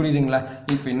 இப்போ புரியுதுங்களா?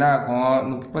 இப்போ என்ன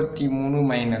ஆகும், 33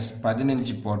 மைனஸ்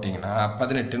 15 போட்டிங்கன்னா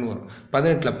 18ன்னு வரும்.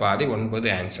 18ல் பாதி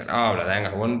 9 ஆன்சர்.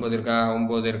 அவ்வளோதாங்க.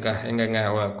 9 இருக்கா எங்கெங்க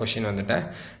கொஷின் வந்துட்டேன்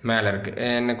மேலே இருக்குது.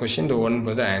 என்ன கொஷின், இந்த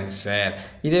 9 ஆன்சர்.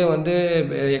 இதே வந்து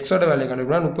எக்ஸோட வேல்யூ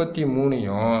கண்டுபிடினா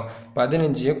 33யும்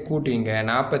 15 கூட்டிங்க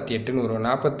 48ன்னு வரும்.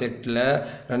 48ல்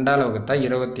 2ஆல் வகுத்தா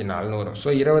 24ன்னு வரும். ஸோ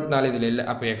 24 இதில் இல்லை.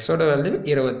 அப்போ எக்ஸோட வேல்யூ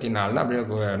 24ன்னு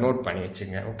அப்படியே நோட் பண்ணி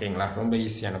வச்சுங்க. ஓகேங்களா? ரொம்ப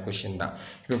ஈஸியான கொஷின் தான்.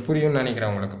 இப்போ புரியும்னு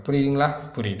நினைக்கிறேன் உங்களுக்கு. புரியுதுங்களா?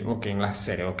 புரியுது. ஓகேங்களா?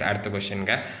 சரி, ஓகே. அடுத்த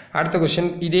கொஷினுங்க. அடுத்த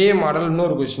கொஷின் இதே மாடல்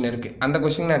இன்னொரு கொஷின் இருக்குது. அந்த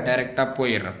கொஷின் நான் டைரெக்டாக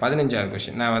போயிடுறேன். 15வது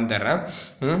கொஷின் நான் வந்துடுறேன்.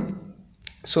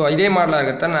 ஸோ இதே மாடலாக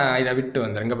இருக்கத்தான் நான் இதை விட்டு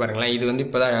வந்துடுறேன். இங்கே பாருங்களேன், இது வந்து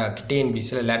இப்போ தான்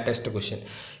TNPSCயில் latest question.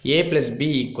 a + b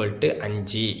 =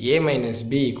 5, a -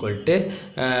 b =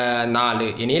 4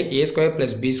 எனில் a²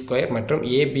 + b² மற்றும்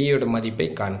abயோட மதிப்பை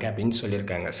காண்க அப்படின்னு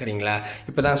சொல்லியிருக்காங்க. சரிங்களா?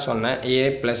 இப்போ தான் சொன்னேன் a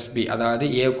 + b, அதாவது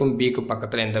ஏக்கும் பிக்கும்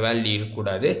பக்கத்தில் எந்த வேல்யூ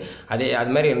இருக்கக்கூடாது.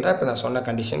 அது மாதிரி இருந்தால் இப்போ நான் சொன்ன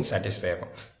கண்டிஷன் சாட்டிஸ்ஃபை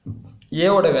ஆகும்.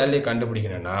 ஏவோட வேல்யூ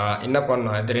கண்டுபிடிக்கணும்னா என்ன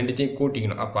பண்ணணும், இது ரெண்டுத்தையும்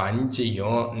கூட்டிக்கணும். அப்போ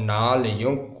 5யும்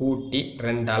 4யும் கூட்டி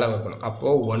 2ஆல் வகுக்கணும்.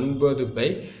 அப்போது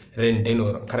 9/2ன்னு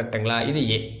வரும். கரெக்டுங்களா? இது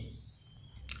ஏ.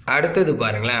 அடுத்தது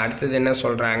பாருங்களேன், அடுத்தது என்ன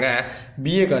சொல்கிறாங்க,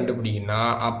 பிஏ கண்டுபிடிக்கணும்னா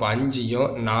அப்போ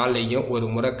 5யும் 4யும் ஒரு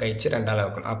முறை கழிச்சு 2ஆல்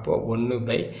வகுக்கணும். அப்போது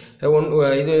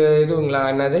 1/1 இதுங்களா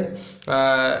என்னது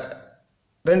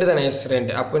 2 தானே, எஸ்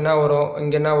 2. அப்போ என்ன வரும்,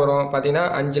 இங்கே என்ன வரும் பார்த்தீங்கன்னா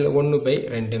 5ல்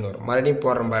 1/2ன்னு வரும். மறுபடியும்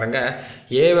போடுறோம் பாருங்கள்.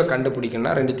 ஏவை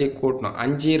கண்டுபிடிக்கணும்னா ரெண்டுத்தையும் கூட்டணும்.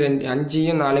 5யும்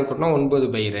 4யும் கூட்டினா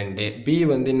 9/2. பி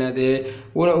வந்து என்னது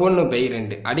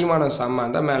 1/2. அடிமானம் சமமாக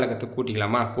இருந்தால் மேலே கற்று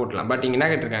கூட்டிக்கலாமா, கூட்டலாம். பட் இங்கே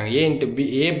என்ன கேட்டிருக்காங்க,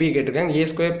 ஏபி கேட்டிருக்காங்க, a²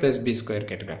 + b²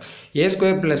 கேட்டிருக்காங்க. a²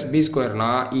 +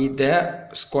 b²னா இதை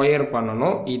ஸ்கொயர்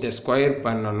பண்ணணும், இதை ஸ்கொயர்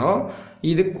பண்ணணும்,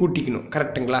 இது கூட்டிக்கணும்.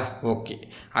 கரெக்டுங்களா? ஓகே.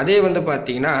 அதே வந்து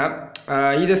பார்த்தீங்கன்னா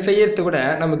இதை செய்யறது கூட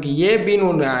நமக்கு ஏபின்னு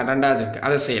ஒன்று 2வது இருக்குது,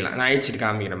 அதை செய்யலாம். நான் அழிச்சிட்டு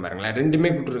காமிக்கிறேன் பாருங்களேன். ரெண்டுமே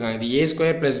கொடுத்துருக்காங்க. இது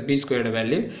a² + b²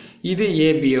 வேல்யூ, இது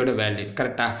ஏபியோட வேல்யூ.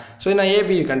 கரெக்டாக? ஸோ நான்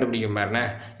ஏபி கண்டுபிடிக்க பாருங்க.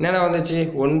 என்னென்ன வந்துச்சு,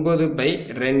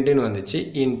 9/2ன்னு வந்துச்சு,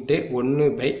 இன்ட்டு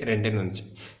 1/2ன்னு வந்துச்சு.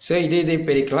 ஸோ இதை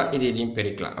பெருக்கலாம், இதையும்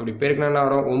பெருக்கலாம். அப்படி பெருக்கணும்னா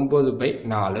வரும்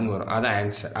 9/4ன்னு வரும். அதான்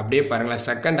ஆன்சர். அப்படியே பாருங்களேன்,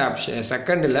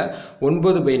 செகண்டில்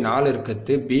 9/4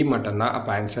 இருக்கிறது பி மட்டும்தான்.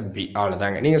 அப்போ ஆன்சர் பி.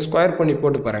 அவ்வளோதாங்க. நீங்கள் ஸ்கொயர் பண்ணி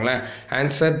போட்டு பாருங்களேன்,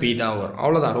 ஆன்சர் பி தான் வரும்.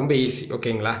 அவ்வளோதான், ரொம்ப ஈஸி.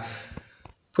 ஓகேங்களா?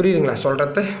 புரியுதுங்களா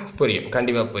சொல்கிறது? புரியும்,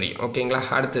 கண்டிப்பாக புரியும். ஓகேங்களா?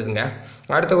 அடுத்ததுங்க,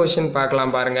 அடுத்த கொஷின்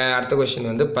பார்க்கலாம் பாருங்கள். அடுத்த கொஷின்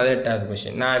வந்து 18வது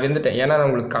கொஷின். நான் வந்துட்டேன், ஏன்னா நான்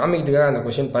உங்களுக்கு காமிக்கிறதுக்காக அந்த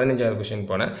கொஷின் 15வது கொஷின்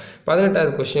போனேன்.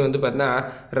 18வது கொஷின் வந்து பார்த்தீங்கன்னா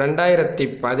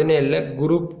 2017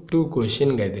 குரூப் 2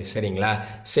 கொஷின்ங்க இது. சரிங்களா?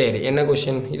 சரி, என்ன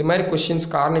கொஷின்? இது மாதிரி கொஷின்ஸ்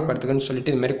காரணிப்படுத்துக்குன்னு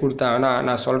சொல்லிட்டு இது மாதிரி கொடுத்தாங்கன்னா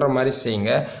நான் சொல்கிற மாதிரி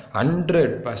செய்யுங்க,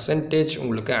 100%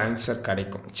 உங்களுக்கு ஆன்சர்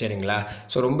கிடைக்கும். சரிங்களா?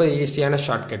 ஸோ ரொம்ப ஈஸியான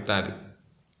ஷார்ட்கட் தான் அது.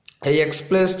 x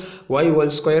plus y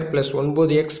whole square plus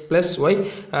 9x plus y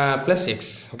plus x.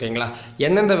 ஓகேங்களா?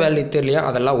 எந்தெந்த வேல்யூ தெரியலையோ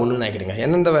அதெல்லாம் ஒன்றுன்னு ஆக்கிடுங்க,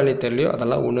 எந்தெந்த வேல்யூ தெரியலையோ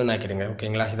அதெல்லாம் ஒன்றுன்னு ஆக்கிடுங்க.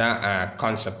 ஓகேங்களா? இதான்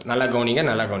கான்செப்ட். நல்லா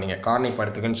கவனிங்க.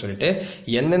 காரணிப்படுத்துக்குன்னு சொல்லிட்டு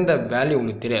எந்தெந்த வேல்யூ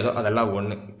உங்களுக்கு தெரியாதோ அதெல்லாம்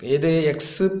ஒன்று. இது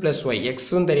எக்ஸ் ப்ளஸ் ஒய்,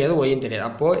 எக்ஸும் தெரியாது ஒய்யும் தெரியாது,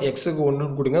 அப்போது எக்ஸுக்கு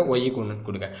ஒன்று கொடுங்க, ஒய்க்கு ஒன்று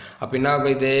கொடுங்க. அப்போ என்ன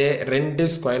ஆகும்? இது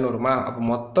 2 ஸ்கொயர்னு வருமா? அப்போ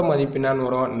மொத்த மதிப்பு என்னன்னு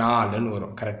வரும்? 4ன்னு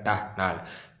வரும். கரெக்டாக? 4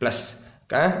 ப்ளஸ்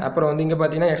அப்புறம் வந்து இங்கே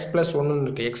பார்த்தீங்கன்னா எக்ஸ் ப்ளஸ் 1ன்னு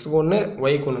இருக்குது, எக்ஸுக்கு 1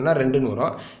 ஒய்க்கு 1னா 2ன்னு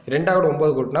வரும். 2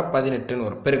 9 கூட்டினா 18ன்னு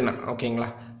வரும், பெருக்குனா. ஓகேங்களா?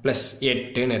 ப்ளஸ்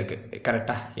 8ன்னு இருக்குது.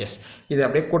 கரெக்டாக? எஸ். இது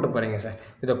அப்படியே கூட்ட போகிறீங்க சார்.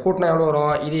 இதை கூட்டினா எவ்வளோ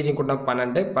வரும்? இதையும் கூட்டினா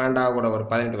 12, 12 கூட ஒரு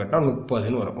 18 கூட்டினா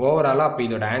 30ன்னு வரும். ஓவராலாக அப்போ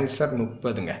இதோட ஆன்சர்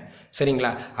 30ங்க.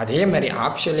 சரிங்களா? அதே மாதிரி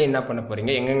ஆப்ஷனில் என்ன பண்ண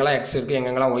போகிறீங்க, எங்கெங்கெல்லாம் எக்ஸ் இருக்குது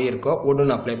எங்கெங்கெல்லாம் ஒய் இருக்கோ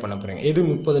ஒன்றுன்னு அப்ளை பண்ண போகிறீங்க. எது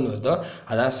 30ன்னு வருதோ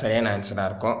அதான் சரியான ஆன்சராக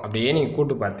இருக்கும். அப்படியே நீங்கள்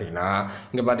கூட்டு பார்த்தீங்கன்னா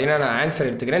இங்கே பார்த்தீங்கன்னா நான் ஆன்சர்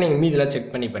எடுத்துக்கிறேன், நீங்கள் மீதிலாம்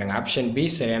செக் பண்ணி பாருங்கள். ஆப்ஷன் பி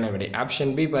சரியான விடை.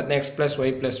 ஆப்ஷன் பி பார்த்தீங்கன்னா எக்ஸ் ப்ளஸ்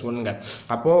ஒய் ப்ளஸ் 1ங்க.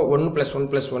 அப்போது 1 + 1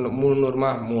 + 1 3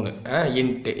 வருமா? 3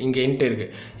 இன்ட்டு இங்கே இன்ட்டு இருக்குது,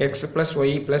 எக்ஸ் ப்ளஸ்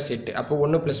ஒய் ப்ளஸ் 8. அப்போ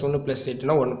 1 + 1 +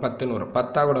 8னா 10ன்னு வரும்.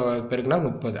 10 கூட பெருக்குனா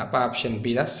 30. அப்போ ஆப்ஷன்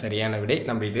பி தான் சரியான விடை.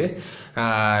 நம்ம இது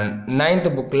 9th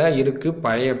புக்கில் இருக்குது,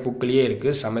 பழைய புக்லேயே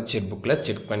இருக்குது, சமச்சீர் புக்கில்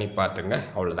செக் பண்ணி பார்த்துங்க.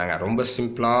 அவ்வளோதாங்க, ரொம்ப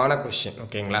சிம்பிளான கொஷின்.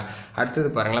 ஓகேங்களா? அடுத்தது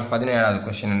பாருங்களேன், 17வது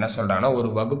கொஷின் என்ன சொல்கிறாங்கன்னா, ஒரு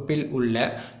வகுப்பில் உள்ள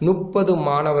 30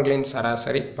 மாணவர்களின்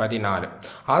சராசரி 14.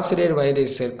 ஆசிரியர் வயதை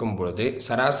சேர்க்கும் பொழுது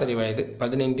சராசரி வயது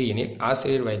 15 எனில்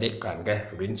ஆசிரியர் வயதை காண்க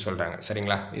அப்படின்னு சொல்கிறாங்க.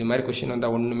 சரிங்களா? இது மாதிரி கொஷின்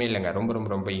வந்தால் ஒன்றுமே இல்லைங்க, ரொம்ப ரொம்ப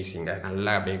ரொம்ப ஈஸிங்க.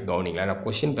 நல்லா அப்படியே கவனிங்களா. நான்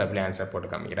கொஷின் பேப்பர்லேயே ஆன்சர் போட்டு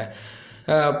காமிக்கிறேன்,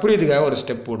 புரியுதுக்காக ஒரு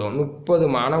ஸ்டெப் போடும். 30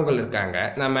 மாணவர்கள் இருக்காங்க,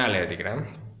 நான் மேலே எழுதிக்கிறேன்.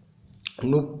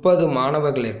 30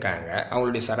 மாணவர்கள் இருக்காங்க,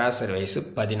 அவங்களுடைய சராசரி வயசு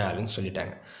 14ன்னு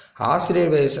சொல்லிட்டாங்க.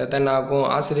 ஆசிரியர் வயசு எத்தனை ஆகும்?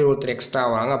 ஆசிரியர் ஒருத்தர் எக்ஸ்ட்ரா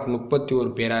ஆவாங்க, அப்போ 31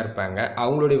 பேராக இருப்பாங்க,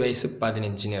 அவங்களுடைய வயசு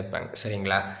 15ன்னு இருப்பாங்க.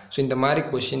 சரிங்களா? ஸோ இந்த மாதிரி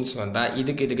கொஷின்ஸ் வந்தால்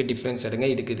இதுக்கு டிஃப்ரென்ஸ் எடுங்க,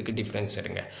 இதுக்கு டிஃப்ரென்ஸ்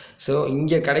எடுங்க. ஸோ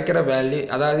இங்கே கிடைக்கிற வேல்யூ,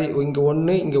 அதாவது இங்கே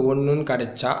 1 இங்கே 1ன்னு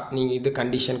கிடைச்சா நீங்கள் இது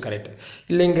கண்டிஷன் கரெக்ட்.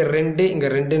 இல்லை இங்கே 2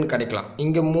 இங்கே 2ன்னு கிடைக்கலாம்,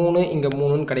 இங்கே 3 இங்கே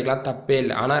 3ன்னு கிடைக்கலாம், தப்பே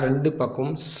இல்லை. ஆனால் 2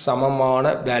 பக்கம்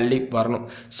சமமான வேல்யூ வரணும்.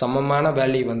 சமமான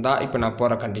வேல்யூ வந்தால் இப்போ நான்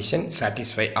போகிற கண்டிஷன்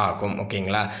சாட்டிஸ்ஃபை ஆகும்.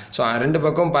 ஓகேங்களா? ஸோ 2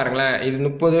 பக்கம் பாருங்களேன், இது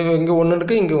 30 இங்கே 1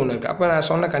 இருக்குது இங்கே 1 இருக்குது, அப்போ நான்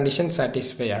சொன்ன கண்டிஷன்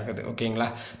சாட்டிஸ்ஃபை ஆகுது. ஓகேங்களா?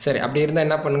 சரி, அப்படி இருந்தால்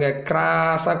என்ன பண்ணுங்கள்,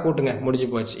 கிராஸாக கூட்டுங்க, முடிஞ்சு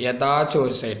போச்சு. ஏதாச்சும்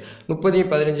ஒரு சைடு 30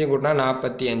 15 கூட்டினா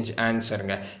 45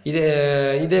 ஆன்சருங்க.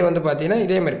 இதே வந்து பார்த்தீங்கன்னா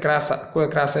இதேமாதிரி கிராஸாக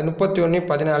 31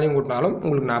 14 கூட்டினாலும்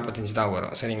உங்களுக்கு 45 தான்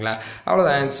வரும். சரிங்களா?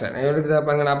 அவ்வளோதான் ஆன்சர். எவ்வளோக்கு தான்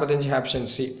பாருங்கள், 45. ஆப்ஷன்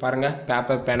சி பாருங்கள்,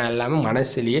 பேப்பர் பேனா எல்லாமே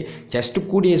மனசுலேயே ஜஸ்ட்டு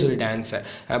கூடியே சொல்லிட்டேன் ஆன்சர்.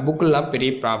 புக்கெலாம்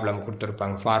பெரிய ப்ராப்ளம்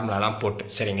கொடுத்துருப்பாங்க, ஃபார்முலாலாம் போட்டு.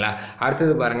 சரிங்களா?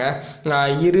 அடுத்தது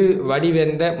பாருங்கள், இரு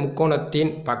வடிவந்த முக்கோணத்தின்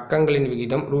பக்கங்களின்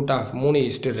விகிதம்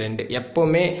 √3:2.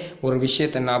 எப்போவுமே ஒரு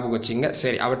விஷயத்தை ஞாபகம் வச்சுங்க.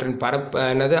 சரி, அவற்றின்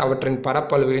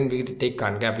பரப்பளவுகளின் விகிதத்தை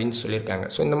காண்க அப்படின்னு சொல்லியிருக்காங்க.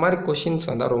 ஸோ இந்த மாதிரி கொஷின்ஸ்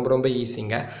வந்தால் ரொம்ப ரொம்ப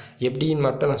ஈஸிங்க. எப்படின்னு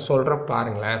மட்டும் நான் சொல்கிறேன்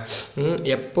பாருங்களேன்.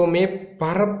 எப்போவுமே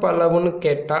பரப்பளவுன்னு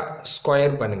கேட்டால்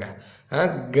ஸ்கொயர் பண்ணுங்கள்,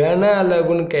 கன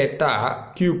அளவுன்னு கேட்டால்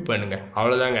கியூப் பண்ணுங்கள்.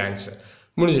 அவ்வளோதாங்க ஆன்சர்,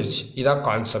 முடிஞ்சிருச்சு. இதான்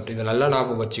கான்செப்ட். இதை நல்லா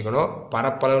ஞாபகம் வச்சுக்கணும்.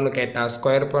 பரப்பளவுன்னு கேட்டால்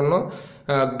ஸ்கொயர் பண்ணணும்,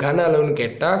 கன அளவுன்னு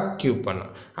கேட்டால் கியூப்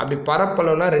பண்ணணும். அப்படி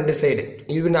பரப்பளவுனா 2 சைடு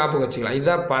இது ஞாபகம் வச்சுக்கலாம்.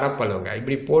 இதுதான் பரப்பளவுங்க.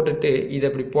 இப்படி போட்டுட்டு இதை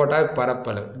இப்படி போட்டால்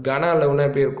பரப்பளவு. கன அளவுனா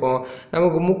எப்படி இருக்கும்?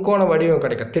 நமக்கு முக்கோண வடிவம்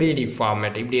கிடைக்கும், 3D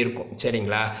ஃபார்மேட் இப்படி இருக்கும்.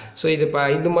 சரிங்களா? ஸோ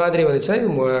இது மாதிரி வந்துச்சுன்னா இது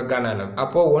கன அளவு.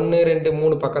 அப்போது 1 2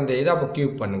 3 பக்கம் தெரியுது, அப்போ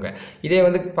கியூப் பண்ணுங்கள். இதே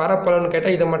வந்து பரப்பளவுன்னு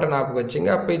கேட்டால் இதை மட்டும் ஞாபகம்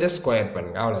வச்சுங்க, அப்போ இதை ஸ்கொயர்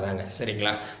பண்ணுங்கள். அவ்வளோதாங்க.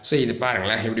 சரிங்களா? ஸோ இது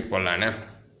பாருங்களேன் எப்படி போடலான்னு.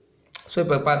 ஸோ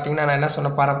இப்போ பார்த்தீங்கன்னா நான் என்ன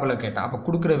சொன்ன, பரப்பளவு கேட்டேன். அப்போ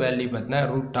கொடுக்குற வேல்யூ பார்த்தீங்கன்னா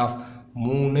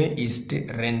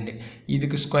 √3:2.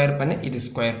 இதுக்கு ஸ்கொயர் பண்ணு, இது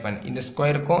ஸ்கொயர் பண்ணு, இந்த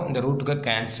ஸ்கொயருக்கும் இந்த ரூட்டுக்கு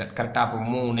கேன்சல். கரெக்டாக? அப்போ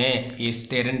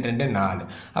 3:2 4.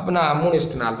 அப்போ நான்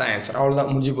 3:4 தான் ஆன்சர். அவ்வளோதான்,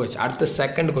 முடிஞ்சு போச்சு. அடுத்த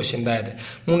செகண்ட் கொஸ்டின் தான் இது.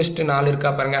 3:4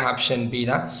 இருக்கா பாருங்கள், ஆப்ஷன் பி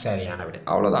தான் சரியான விடை.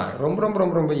 அவ்வளோதான், ரொம்ப ரொம்ப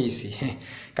ரொம்ப ரொம்ப ஈஸி.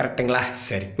 கரெக்டுங்களா?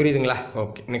 சரி, புரியுதுங்களா?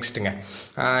 ஓகே, நெக்ஸ்ட்டுங்க.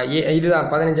 இதுதான்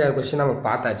 15வது கொஸ்டின் நம்ம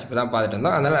பார்த்தாச்சு, இப்போ தான் பார்த்துட்டு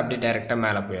இருந்தோம், அதனால் அப்படியே டேரெக்டாக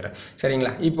மேலே போயிடுறேன்.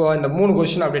 சரிங்களா? இப்போ இந்த 3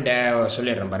 கொஸ்டின் அப்படியே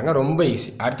சொல்லிடுறேன் பாருங்கள், ரொம்ப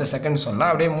ஈஸி. அடுத்த செகண்ட்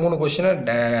சொல்லலாம், அப்படியே 3 கொஸ்டின்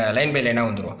லைன் பை லைனாக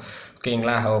வந்துடுவோம்.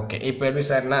 ஓகேங்களா? ஓகே, இப்போ எப்படி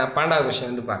சார்னா 12வது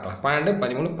கொஸ்டின் வந்து பார்க்கலாம். 12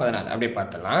 13 14 அப்படியே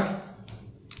பார்த்துடலாம்.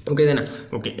 ஓகே தானே?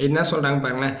 ஓகே, என்ன சொல்கிறாங்க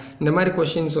பாருங்களேன். இந்த மாதிரி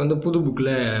கொஷின்ஸ் வந்து புது புக்கில்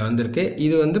வந்திருக்கு.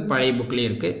 இது வந்து பழைய புக்லேயும்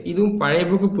இருக்குது. இதுவும் பழைய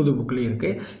புக்கு புது புக்லேயும்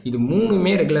இருக்குது. இது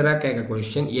மூணுமே ரெகுலராக கேட்க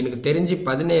கொஷின். எனக்கு தெரிஞ்சு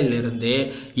 17லேருந்து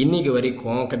இன்றைக்கி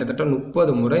வரைக்கும் கிட்டத்தட்ட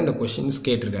 30 முறை இந்த கொஷின்ஸ்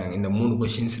கேட்டிருக்காங்க, இந்த 3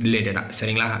 கொஷின்ஸ் ரிலேட்டடாக.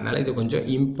 சரிங்களா? அதனால் இது கொஞ்சம்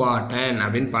இம்பார்ட்டன்ட்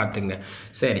அப்படின்னு பார்த்துங்க.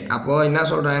 சரி, அப்போது என்ன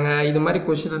சொல்கிறாங்க, இது மாதிரி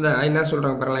கொஷின் இருந்தால் என்ன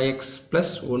சொல்கிறாங்க பாருங்களா, எக்ஸ்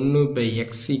ப்ளஸ்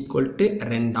 1/x =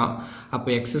 2. அப்போ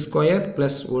x²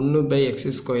 +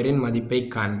 1/x² மதிப்பை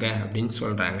காண்க அப்படின்னு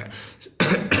சொல்கிறாங்க.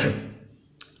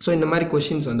 ஸோ இந்த மாதிரி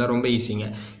கொஷின்ஸ் வந்தால் ரொம்ப ஈஸிங்க.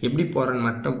 எப்படி போகிறேன்னு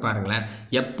மட்டும் பாருங்களேன்.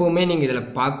 எப்போவுமே நீங்கள் இதில்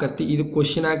பார்க்கறது இது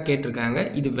கொஷினாக கேட்டிருக்காங்க,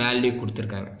 இது வேல்யூ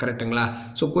கொடுத்துருக்காங்க. கரெக்டுங்களா?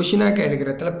 ஸோ கொஷினாக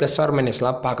கேட்குறதுல ப்ளஸ் ஆர்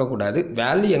மைனஸ்லாம் பார்க்கக்கூடாது.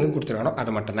 வேல்யூ எங்கே கொடுத்துருக்கானோ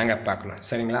அதை மட்டும் தாங்க பார்க்கணும்.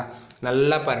 சரிங்களா?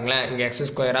 நல்லா பாருங்களேன். இங்கே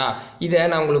x², இதை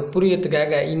நான் உங்களுக்கு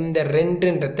புரியறதுக்காக இந்த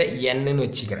 2ன்றதை என்னன்னு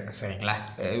வச்சுக்கிறேன். சரிங்களா?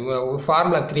 ஒரு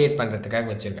ஃபார்முலா க்ரியேட்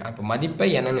பண்ணுறதுக்காக வச்சுருக்கேன். அப்போ மதிப்பை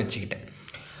என்னன்னு வச்சுக்கிட்டேன்.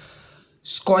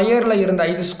 ஸ்கொயரில் இருந்தால்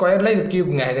இது ஸ்கொயரில் இது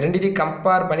க்யூப்ங்க. இது ரெண்டுத்தையும்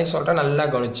கம்பேர் பண்ணி சொல்கிறேன், நல்லா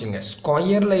கவனிச்சுங்க.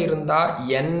 ஸ்கொயரில் இருந்தால்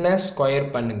என்ன ஸ்கொயர்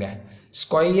பண்ணுங்க,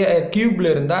 க்யூப்பில்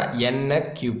இருந்தால் என்ன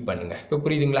க்யூப் பண்ணுங்க. இப்போ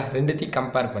புரியுதுங்களா? ரெண்டுத்தையும்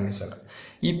கம்பேர் பண்ணி சொல்கிறேன்.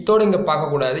 இதோடு இங்கே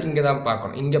பார்க்கக்கூடாது, இங்கே தான்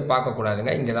பார்க்கணும். இங்கே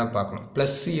பார்க்கக்கூடாதுங்க, இங்கே தான் பார்க்கணும்.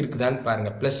 ப்ளஸ் இருக்குதான்னு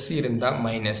பாருங்கள். ப்ளஸ் இருந்தால்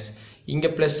மைனஸ்,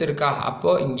 இங்கே ப்ளஸ் இருக்கா,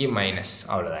 அப்போது இங்கேயும் மைனஸ்.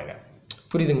 அவ்வளோதாங்க.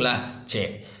 புரியுதுங்களா?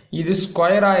 சரி, இது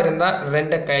ஸ்கொயராக இருந்தால்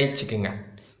 2 கழிச்சுக்குங்க.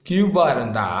 க்யூபாக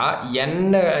இருந்தால்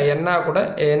என்ன கூட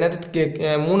என்னது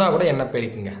 3 கூட என்ன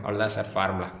பெருக்குங்க. அவ்வளோதான் சார்,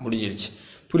 ஃபார்முலா முடிஞ்சிருச்சு.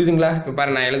 புரியுதுங்களா? இப்போ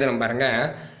பாருங்கள், நான் எழுதுறேன் பாருங்கள்.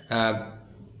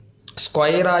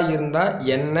 ஸ்கொயராக இருந்தால்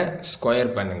என்ன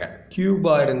ஸ்கொயர் பண்ணுங்கள்,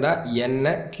 க்யூபாக இருந்தால்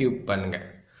என்ன க்யூப் பண்ணுங்கள்.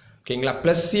 ஓகேங்களா?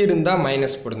 ப்ளஸ் இருந்தால்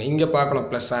மைனஸ் போடுங்க. இங்கே பார்க்கணும்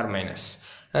ப்ளஸ் ஆர் மைனஸ்.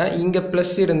 இங்கே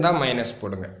ப்ளஸ் இருந்தால் மைனஸ்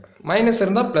போடுங்க, மைனஸ்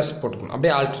இருந்தால் ப்ளஸ் போட்டுக்கணும்.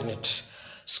 அப்படியே ஆல்டர்னேட்.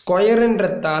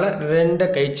 ஸ்கொயருன்றதால 2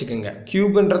 கழிச்சுக்குங்க,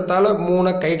 க்யூப்ன்றதால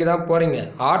 3 கைக்கு தான் போகிறீங்க,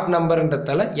 ஆட்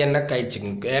நம்பர்ன்றதால என்ன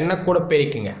கழிச்சுக்குங்க, என்ன கூட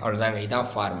பெருக்குங்க. அவ்வளோதாங்க, இதான்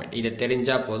ஃபார்மேட். இதை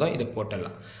தெரிஞ்சால் போதும், இதை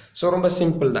போட்டுடலாம். ஸோ ரொம்ப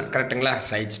சிம்பிள் தான். கரெக்டுங்களா?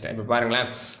 சைட்ஸ்ட்டேன். இப்போ பாருங்களேன்,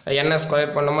 என்ன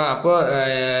ஸ்கொயர் பண்ணோமா,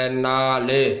 அப்போது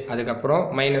 4, அதுக்கப்புறம்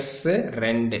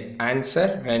 -2,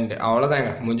 ஆன்சர் 2.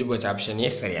 அவ்வளோதாங்க, முடிஞ்சு போச்சு. Option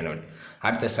A சரியானவன்.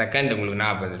 அடுத்த செகண்ட் உங்களுக்கு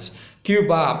ஞாபகம் வந்துச்சு.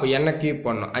 க்யூபா, அப்போ என்ன க்யூப்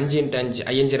பண்ணணும், 5 × 5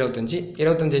 5 25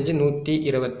 25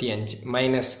 125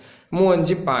 மைனஸ்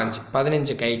 3 5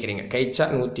 15 கழிக்கிறீங்க, கழிச்சா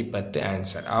 110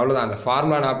 ஆன்சர். அவ்வளோதான். அந்த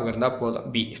ஃபார்முலா ஞாபகம் இருந்தால் போதும்.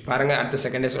 பி பாருங்கள், அடுத்த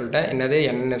செகண்டே சொல்லிட்டேன். என்னது,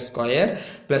 n ஸ்கொயர்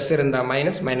ப்ளஸ் இருந்தால்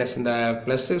மைனஸ், மைனஸ் இந்த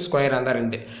ப்ளஸ் ஸ்கொயராக இருந்தால்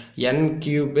 2, n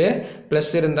க்யூபு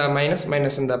ப்ளஸ் இருந்தால் மைனஸ்,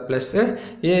 மைனஸ் இருந்தால் ப்ளஸ்ஸு,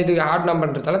 இது ஆட்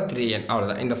நம்பர்ன்றதால 3n.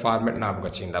 அவ்வளோதான். இந்த ஃபார்மேட் ஞாபகம்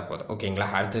வச்சுருந்தால் போதும். ஓகேங்களா?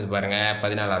 அடுத்தது பாருங்கள்,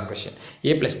 14வது கொஸ்டின்.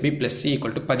 a + b + c =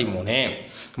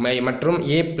 13 மற்றும்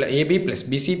ab +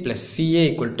 bc + ca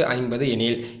 = 50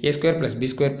 எனில் a² + b²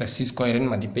 + c²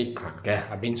 மதிப்பை காண்க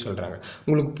அப்படின்னு சொல்கிறாங்க.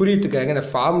 உங்களுக்கு புரியறதுக்காக இந்த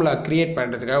ஃபார்முலா க்ரியேட்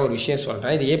பண்ணுறதுக்காக ஒரு விஷயம்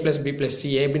சொல்கிறேன். இது a + b + c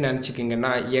எப்படி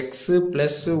நினச்சிக்கிங்கன்னா x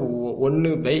 +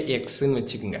 1/xன்னு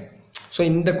வச்சுக்கோங்க. ஸோ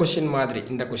இந்த கொஷின் மாதிரி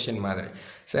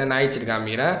சரி, நான் ஆயிடுச்சு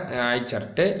காமிக்கிறேன்.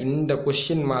 ஆயிடுச்சுட்டு இந்த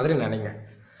கொஷின் மாதிரி நினைங்க.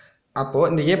 அப்போது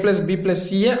இந்த a + b + c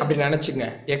அப்படி நினச்சிங்க,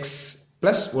 x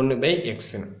 +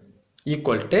 1/xன்னு =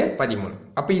 13.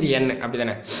 அப்போ இது என்ன, அப்படி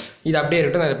தானே? இது அப்படியே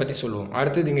இருக்கட்டும், அதை பற்றி சொல்லுவோம்.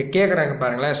 அடுத்தது இங்கே கேட்குறாங்க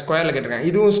பாருங்களேன், ஸ்கொயரில் கேட்டிருக்காங்க,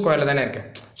 இதுவும் ஸ்கொயரில் தானே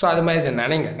இருக்குது. ஸோ அது மாதிரி இதை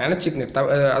நினச்சிக்கங்க.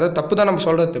 அதாவது தப்பு தான் நம்ம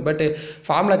சொல்கிறது, பட்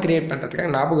ஃபார்முலா க்ரியேட்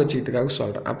பண்ணுறதுக்காக ஞாபகம் வச்சுக்கிறதுக்காக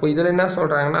சொல்கிறேன். அப்போ இதில் என்ன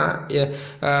சொல்கிறாங்கன்னா,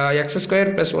 x²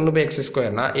 +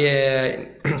 1/x²னா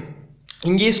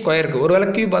இங்கேயும் ஸ்கொயர் இருக்குது. ஒருவேளை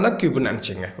க்யூப் இருந்தால் க்யூப்னு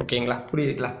நினச்சிங்க. ஓகேங்களா?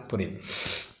 புரியுதுங்களா? புரியுது.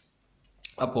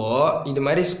 அப்போது இது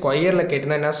மாதிரி ஸ்கொயரில்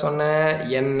கேட்டுனா என்ன சொன்னேன்,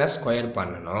 என்ன ஸ்கொயர்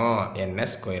பண்ணணும்.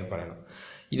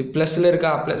 இது ப்ளஸில்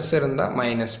இருக்கா, ப்ளஸ் இருந்தால்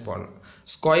மைனஸ் போடணும்.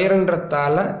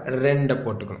 ஸ்கொயருன்றதால 2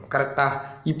 போட்டுக்கணும். கரெக்டாக?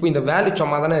 இப்போ இந்த வேல்யூ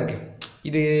சும்மா தானே இருக்குது,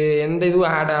 இது எந்த இதுவும்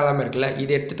ஆட் ஆகாமல் இருக்குல்ல,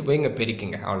 இதை எடுத்துகிட்டு போய் இங்கே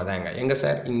பெருக்குங்க. அவ்வளோதாங்க. எங்கே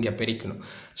சார், இங்கே பெருக்கணும்.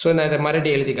 ஸோ நான் இதை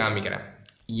மறுபடியும் எழுதி காமிக்கிறேன்.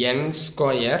 n²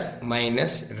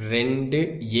 -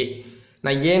 2a.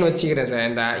 நான் ஏன்னு வச்சுக்கிறேன்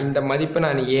சார், இந்த மதிப்பை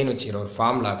நான் ஏன்னு வச்சுக்கிறேன் ஒரு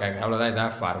ஃபார்முலாக்காக. அவ்வளோதான்,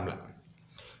 இதான் ஃபார்முலா.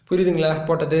 புரியுதுங்களா?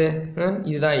 போட்டது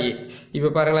இதுதான் ஏ. இப்போ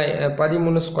பாருங்களேன்,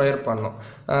 13 ஸ்கொயர் பண்ணோம்.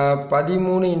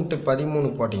 13 ×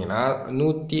 13 போட்டிங்கன்னா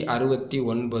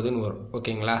 169ன்னு வரும்.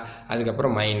 ஓகேங்களா?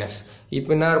 அதுக்கப்புறம் மைனஸ்.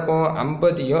 இப்போ என்ன இருக்கும்,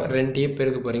 50யும் 2யும்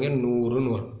பெருக்க போகிறீங்க,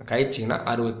 100ன்னு வரும். கழிச்சிங்கன்னா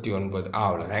 69.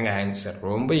 அவ்வளோதாங்க ஆன்சர்.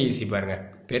 ரொம்ப ஈஸி பாருங்கள்,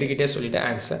 பெருக்கிட்டே சொல்லிவிட்டு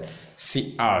ஆன்சர் சி.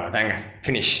 அவ்வளோதாங்க,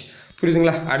 ஃபினிஷ்.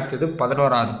 புரியுதுங்களா? அடுத்தது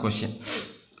 11வது கொஸ்டின்.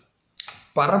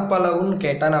 பரப்பளவுன்னு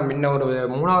கேட்டால் நான் முன்ன ஒரு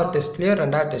 3வது டெஸ்ட்லேயோ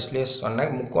 2வது டெஸ்ட்லேயோ சொன்னேன்.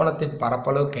 முக்கோணத்தின்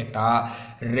பரப்பளவு கேட்டால்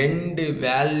 2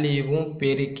 வேல்யூவும்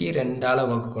பெருக்கி 2ஆல்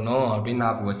வகுக்கணும் அப்படின்னு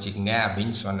ஞாபகம் வச்சுக்கோங்க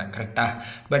அப்படின்னு சொன்னேன். கரெக்டாக?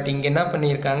 பட் இங்கே என்ன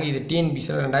பண்ணியிருக்காங்க, இது TNPSC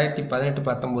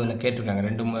 2018-19 கேட்டிருக்காங்க.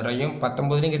 2 முறையும்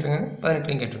 19லையும் கேட்டிருக்காங்க,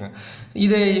 18லையும் கேட்டிருக்காங்க.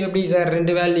 இது எப்படி சார்,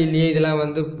 2 வேல்யூ இல்லையே, இதெல்லாம்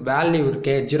வந்து வேல்யூ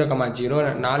இருக்கே, 0,0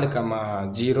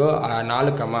 4,0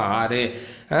 4,6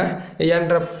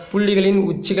 என்ற புள்ளிகளின்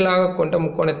உச்சிகளாக கொண்ட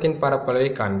முக்கோணத்தின்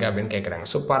பரப்பளவை காண்க அப்படின்னு கேட்குறாங்க.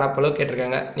 ஸோ பரப்பளவு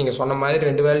கேட்டிருக்காங்க. நீங்கள் சொன்ன மாதிரி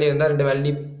 2 வேல்யூ இருந்தால் 2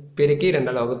 வேல்யூ பெருக்கி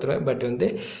 2ஆல் வகுத்துருவேன். பட் வந்து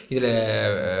இதில்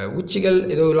உச்சிகள்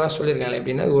எதுவெல்லாம் சொல்லியிருக்காங்க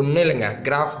எப்படின்னா அது ஒன்றும் இல்லைங்க,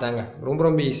 கிராஃப் தாங்க.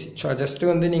 ரொம்ப ஈஸி. ஸோ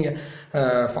ஜஸ்ட்டு வந்து நீங்கள்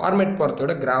ஃபார்மேட் போகிறத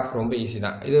விட கிராஃப் ரொம்ப ஈஸி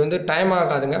தான். இது வந்து டைம்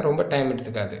ஆகாதுங்க, ரொம்ப டைம்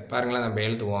எடுத்துக்காது. பாருங்களேன், நம்ம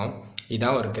எழுதுவோம்.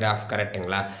 இதான் ஒரு கிராஃப்,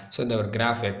 கரெக்டுங்களா? ஸோ இந்த ஒரு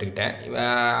கிராஃப் எடுத்துக்கிட்டேன்.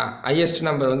 ஹையஸ்ட்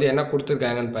நம்பர் வந்து என்ன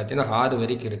கொடுத்துருக்காங்கன்னு பார்த்தீங்கன்னா 6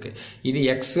 வரைக்கும் இருக்குது. இது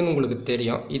எக்ஸ்ன்னு உங்களுக்கு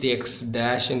தெரியும், இது எக்ஸ்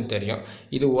டேஷ்ன்னு தெரியும்,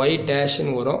 இது ஒய்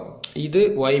டேஷ்ன்னு வரும், இது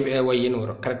ஒய்ன்னு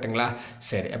வரும். கரெக்டுங்களா?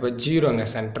 சரி, அப்போ 0ங்க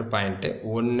சென்டர் பாயிண்ட்டு.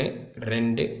 1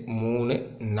 2 3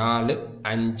 4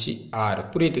 5 6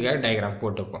 புரியுதுக்காக டயக்ராம்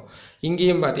போட்டுப்போம்.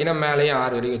 இங்கேயும் பார்த்தீங்கன்னா மேலேயும்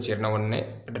 6 வரைக்கும் வச்சிடணும். 1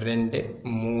 2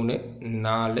 3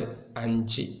 4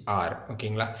 5 6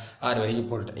 ஓகேங்களா? 6 வரைக்கும்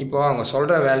போட்டுட்டேன். இப்போது அவங்க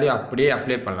சொல்கிற வேல்யூ அப்படியே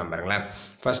அப்ளை பண்ணலாம். பாருங்களேன்,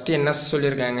 ஃபஸ்ட்டு என்ன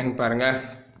சொல்லியிருக்காங்கன்னு பாருங்கள்.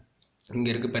 இங்கே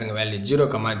இருக்குது பாருங்கள் வேல்யூ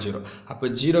 0,0. அப்போ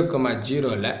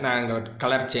 0,0ல் நான் அங்கே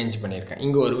கலர் சேஞ்ச் பண்ணியிருக்கேன்.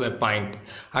 இங்கே ஒரு பாயிண்ட்.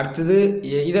 அடுத்தது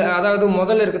இது, அதாவது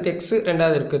முதல்ல இருக்கிறது எக்ஸு,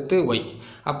 ரெண்டாவது இருக்கிறது ஒய்.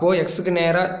 அப்போது எக்ஸுக்கு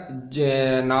நேராக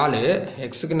 4,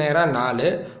 எக்ஸுக்கு நேராக 4,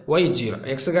 ஒய் 0.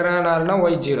 எக்ஸுக்கு நேராக 4னா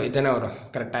ஒய் 0 இதுதானே வரும்.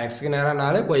 கரெக்டாக? எக்ஸுக்கு நேராக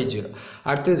 4, ஒய் 0.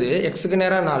 அடுத்தது எக்ஸுக்கு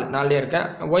நேராக 4 இருக்கேன்,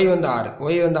 ஒய் வந்து 6.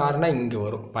 ஒய் வந்து 6னா இங்கே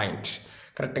வரும் பாயிண்ட்.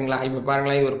 கரெக்டுங்களா? இப்போ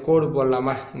பாருங்களேன், இது ஒரு கோடு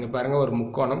போடலாமா? இங்கே பாருங்கள், ஒரு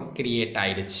முக்கோணம் கிரியேட்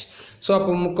ஆகிடுச்சு. ஸோ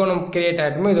அப்போ முக்கோணம் கிரியேட்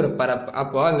ஆகிட்டுமோ இது ஒரு பரப்பு.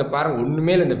 அப்போது அங்கே பாருங்கள்,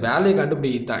 ஒன்றுமே இல்லை, இந்த வேல்யூ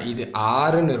கண்டுபிடித்தான். இது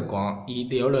 6ன்னு இருக்கும்,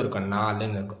 இது எவ்வளோ இருக்கும்?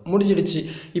 4ன்னு இருக்கும். முடிஞ்சிடுச்சு.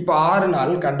 இப்போ 6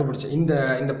 4 கண்டுபிடிச்சி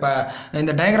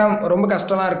இந்த டயக்ராம் ரொம்ப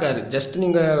கஷ்டம்லாம் இருக்காது. ஜஸ்ட்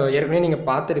நீங்கள் ஏற்கனவே நீங்கள்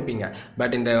பார்த்துருப்பீங்க.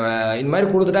 பட் இந்த மாதிரி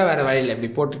கொடுத்துட்டா வேறு வழியில் இப்படி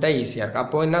போட்டுட்டா ஈஸியாக இருக்கும்.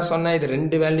 அப்போது என்ன சொன்னால், இது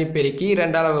 2 வேல்யூ பெருக்கி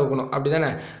 2ஆல் வகுக்கணும், அப்படி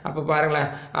தானே? அப்போ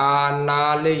பாருங்களேன்,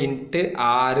 4 ×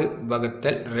 6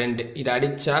 வகுத்தல் 2. இது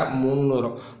அடித்தா 3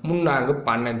 வரும். 3 4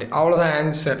 12. அவ்வளோதான்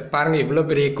ஆன்சர். பாருங்கள், இவ்வளோ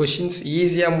பெரிய கொஷின்ஸ்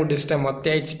ஈஸியாக முடிச்சிட்டேன்.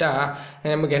 மொத்தம் ஆயிடுச்சுட்டா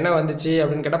நமக்கு என்ன வந்துச்சு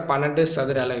அப்படின்னு கேட்டால் 12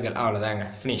 சதுர அலகுகள். அவ்வளோதாங்க,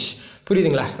 ஃபினிஷ்.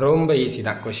 புரியுதுங்களா? ரொம்ப ஈஸி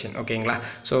தான் கொஷின். ஓகேங்களா?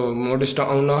 ஸோ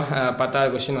முடிச்சிட்டோம். இன்னும்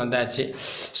 10வது கொஷின் வந்தாச்சு.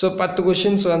 ஸோ 10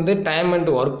 கொஷின்ஸ் வந்து டைம்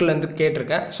அண்ட் ஒர்க்லேருந்து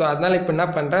கேட்டிருக்கேன். ஸோ அதனால் இப்போ என்ன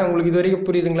பண்ணுறேன், உங்களுக்கு இது வரைக்கும்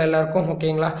புரியுதுங்களா எல்லாருக்கும்?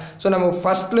 ஓகேங்களா? ஸோ நம்ம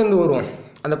ஃபஸ்ட்லேருந்து வருவோம்.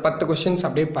 அந்த 10 கொஷின்ஸ்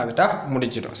அப்படியே பார்த்துட்டா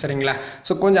முடிச்சிடும். சரிங்களா?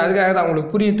 ஸோ கொஞ்சம் அதுக்காக தான்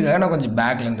உங்களுக்கு புரியறதுக்காக நான் கொஞ்சம்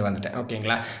பேக்லேருந்து வந்துட்டேன்.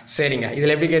 ஓகேங்களா? சரிங்க,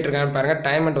 இதில் எப்படி கேட்டிருக்காங்கன்னு பாருங்கள்.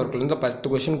 டைம் அண்ட் ஒர்க்லேருந்து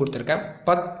 10 கொஷின் கொடுத்துருக்கேன்.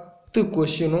 10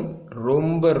 கொஷினும்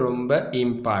ரொம்ப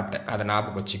இம்பார்ட்டன்ட். அதை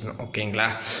ஞாபகம் வச்சுக்கணும். ஓகேங்களா?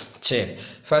 சரி,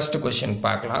 ஃபஸ்ட்டு கொஷின்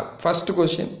பார்க்கலாம். ஃபஸ்ட்டு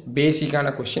கொஷின் பேசிக்கான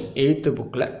கொஷின் 8th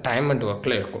புக்கில் டைம் அண்ட்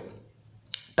ஒர்க்கில் இருக்கும்.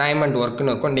 டைம் அண்ட்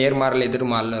ஒர்க்குன்னு இருக்கும், நேர்மாறல்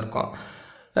எதிர்மாறல்னு இருக்கும்.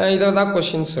 இதை தான்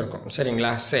கொஷின்ஸ் இருக்கும். சரிங்களா?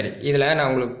 சரி, இதில் நான்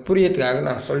உங்களுக்கு புரியறதுக்காக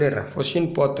நான் சொல்லிடுறேன். கொஷின்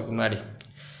போகிறதுக்கு முன்னாடி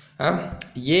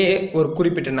ஏ ஒரு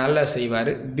குறிப்பிட்ட நாளில் செய்வார்,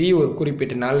 பி ஒரு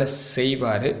குறிப்பிட்ட நாளில்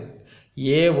செய்வார்,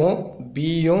 ஏவும்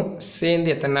பியும்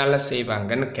சேர்ந்து எத்தனை நாளில்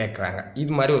செய்வாங்கன்னு கேட்குறாங்க.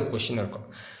 இது மாதிரி ஒரு கொஷின் இருக்கும்.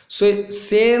 ஸோ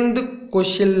சேர்ந்து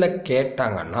கொஷினில்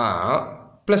கேட்டாங்கன்னா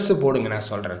ப்ளஸ்ஸு போடுங்க நான்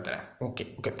சொல்கிறத. ஓகே,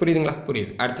 புரியுதுங்களா?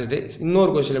 புரியுது. அடுத்தது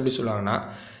இன்னொரு கொஷின் எப்படி சொல்லுவாங்கன்னா,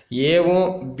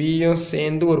 ஏவும் பியும்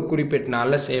சேர்ந்து ஒரு குறிப்பிட்ட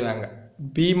நாளில் செய்வாங்க,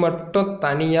 பி மட்டும்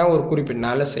தனியாக ஒரு குறிப்பிட்ட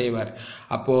நாளில் செய்வார்.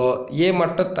 அப்போது ஏ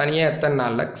மட்டும் தனியாக எத்தனை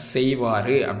நாளில்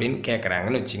செய்வார் அப்படின்னு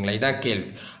கேட்குறாங்கன்னு வச்சுங்களேன். இதான் கேள்வி.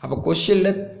 அப்போ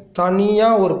கொஷினில்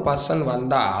தனியாக ஒரு பர்சன்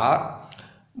வந்தால்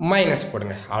மைனஸ்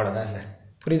போடுங்க. அவ்வளோதான் சார்.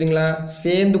 புரியுதுங்களா?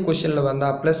 சேர்ந்து கொஷினில்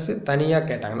வந்தால் ப்ளஸ்ஸு, தனியாக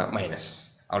கேட்டாங்கன்னா மைனஸ்.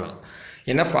 அவ்வளோதான்.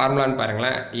 என்ன ஃபார்முலான்னு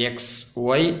பாருங்களேன். X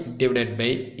Y divided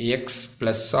by X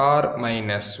plus R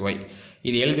minus Y.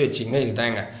 இது எழுதி வச்சிங்க.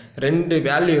 இதுதாங்க 2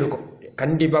 வேல்யூ இருக்கும்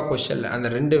கண்டிப்பாக கொஷனில். அந்த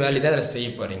 2 வேல்யூ தான் அதில் செய்ய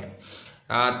போகிறீங்க.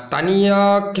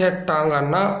 தனியாக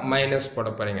கேட்டாங்கன்னா மைனஸ் போட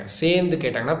போகிறீங்க, சேர்ந்து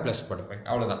கேட்டாங்கன்னா ப்ளஸ் போட போகிறீங்க.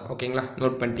 அவ்வளோதான். ஓகேங்களா?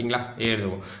 நோட் பண்ணிட்டீங்களா?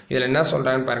 எழுதுவோம். இதில் என்ன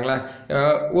சொல்கிறாங்கன்னு பாருங்களேன்.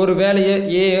 ஒரு வேலையை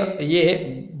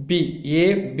ஏ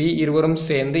பி இருவரும்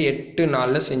சேர்ந்து 8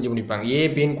 நாளில் செஞ்சு முடிப்பாங்க. ஏ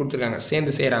பின்னு கொடுத்துருக்காங்க,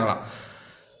 சேர்ந்து செய்கிறாங்களாம்.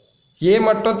 ஏ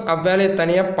மட்டும் அவ்வேலையை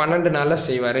தனியாக 12 நாளில்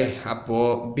செய்வார்.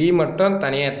 அப்போது பி மட்டும்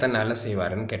தனியாக எத்தனை நாளில்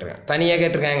செய்வாருன்னு கேட்டிருக்காங்க. தனியாக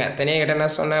கேட்டிருக்காங்க. தனியாக கேட்டால் என்ன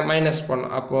சொன்னேன், மைனஸ்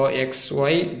பண்ணணும். அப்போது X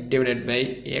Y divided by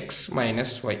X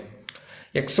minus Y.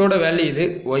 எக்ஸோட வேல்யூ இது,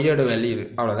 ஒய்யோட வேல்யூ இது.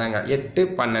 அவ்வளோதாங்க. 8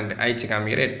 12 ஆயிடுச்சு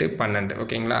காமிக்கிற. 8 12.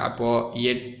 ஓகேங்களா? அப்போது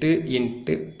 8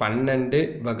 × 12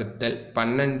 வகுத்தல்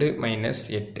 12 மைனஸ்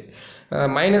 8.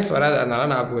 மைனஸ் வராது, அதனால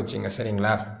ஞாபகம் வச்சுங்க.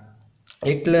 சரிங்களா?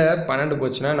 8ல் 12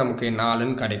 போச்சுன்னா நமக்கு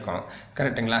 4ன்னு கிடைக்கும்.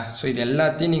 கரெக்டுங்களா? ஸோ இது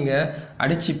எல்லாத்தையும் நீங்கள்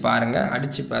அடித்து பாருங்கள்.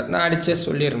 அடித்து பார்த்து நான் அடித்தே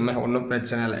சொல்லிடுறேன், ஒன்றும்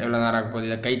பிரச்சனை இல்லை. எவ்வளோ நேரம் ஆக போகுது?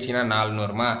 இதை கழிச்சிங்கன்னா 4ன்னு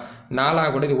வருமா? 4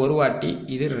 ஆக கூட இது ஒரு வாட்டி,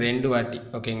 இது 2 வாட்டி.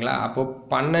 ஓகேங்களா? அப்போது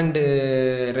 12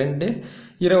 2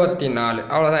 24.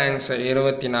 அவ்வளோதான் ஆன்சர்.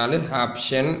 24.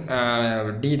 ஆப்ஷன்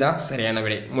டி தான் சரியான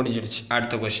விடை. முடிஞ்சிடுச்சு.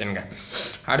 அடுத்த கொஷினுங்க.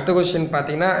 அடுத்த கொஷின்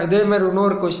பார்த்தீங்கன்னா இதேமாதிரி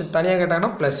இன்னொரு கொஷின் தனியாக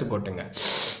கேட்டாங்கன்னா ப்ளஸ் போட்டுங்க.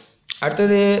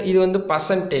 அடுத்தது இது வந்து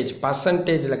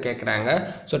பர்சன்டேஜில் கேட்குறாங்க.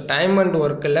 ஸோ டைம் அண்ட்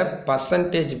ஒர்க்கில்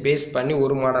பர்சன்டேஜ் பேஸ் பண்ணி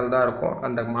ஒரு மாடல் தான் இருக்கும்.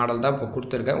 அந்த மாடல் தான் இப்போ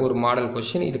கொடுத்துருக்கேன். ஒரு மாடல்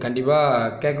கொஷின். இது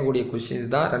கண்டிப்பாக கேட்கக்கூடிய கொஷின்ஸ்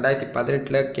தான்.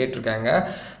 2018 கேட்டிருக்காங்க.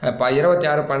 இப்போ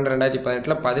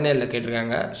 26/12/2018 17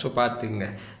 கேட்டிருக்காங்க. ஸோ பார்த்துக்குங்க.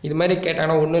 இது மாதிரி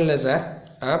கேட்டாங்கன்னா ஒன்றும் இல்லை சார்.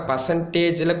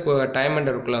 பர்சன்டேஜில் டைம்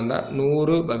அண்ட் ஒர்க்கில் வந்தால்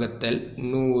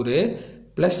 100/100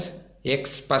 plus x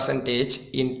percentage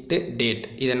into date.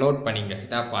 இதை நோட் பண்ணிங்க.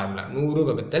 இதான் formula.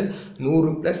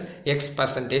 100/100 plus x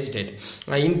percentage date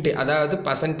into, அதாவது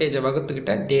பர்சன்டேஜை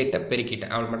வகுத்துக்கிட்ட டேட்டை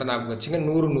பெருக்கிட்டேன். அவள் மட்டும் ஞாபகம் வச்சுங்க.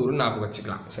 100 ஞாபகம்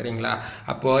வச்சுக்கலாம். சரிங்களா?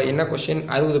 அப்போது என்ன கொஷின்?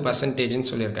 60%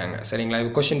 சொல்லியிருக்காங்க. சரிங்களா?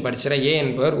 இது கொஷின் படிச்சிட. ஏ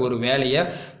என்பவர் ஒரு வேலையை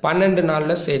 12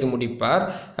 நாளில் செய்து முடிப்பார்.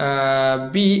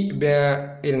 பி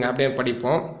இருங்க அப்படியே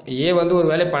படிப்போம். ஏ வந்து ஒரு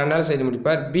வேலை 12 நாள் செய்து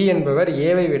முடிப்பார். பி என்பவர்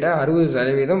ஏவை விட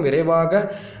 60% விரைவாக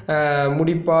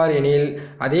முடிப்பார் எனில்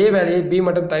அதே வேலையை பி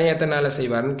மட்டும் தனியாக எத்தனை நாளில்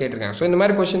செய்வார்னு கேட்டிருக்காங்க. ஸோ இந்த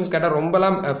மாதிரி கொஸ்டின்ஸ் கேட்டால்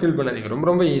ரொம்பலாம் ஃபீல் பண்ணாதீங்க.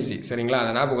 ரொம்ப ஈஸி. சரிங்களா?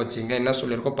 அதை ஞாபகம் வச்சுங்க. என்ன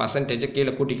சொல்லியிருக்கோம்? பர்சன்டேஜை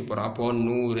கீழே கூட்டிக்க போகிறோம். அப்போது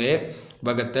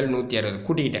 100/160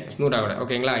 கூட்டிக்கிட்டேன் 100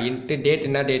 ஓகேங்களா? இன்ட்டு டேட்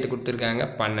என்ன டேட்டு கொடுத்துருக்காங்க?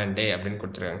 12 அப்படின்னு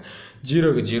கொடுத்துருக்காங்க.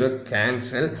 0க்கு 0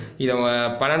 கேன்சல். இதை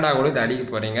 12 கூட இதை அடிக்க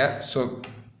போகிறீங்க. ஸோ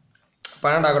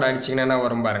 12 கூட அடிச்சிங்கன்னா என்ன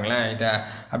வரும் பாருங்களேன். இதை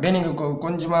அப்படியே நீங்கள்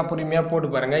கொஞ்சமாக பொறுமையாக போட்டு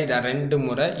பாருங்கள். இதை 2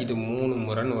 முறை, இது 3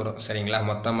 முறைன்னு வரும். சரிங்களா?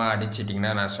 மொத்தமாக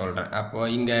அடிச்சிட்டிங்கன்னா நான் சொல்கிறேன்.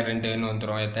 அப்போது இங்கே 2ன்னு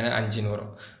வந்துடும். எத்தனை? 5ன்னு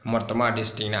வரும். மொத்தமாக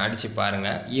அடிச்சிட்டிங்கன்னா அடித்து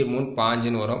பாருங்கள். 3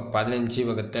 5ன்னு வரும்.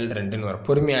 15/2ன்னு வரும்.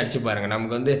 பொறுமையாக அடித்து பாருங்கள்.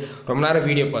 நமக்கு வந்து ரொம்ப நேரம்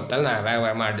வீடியோ பார்த்தாலும் நான்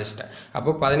வேகமாக அடிச்சிட்டேன்.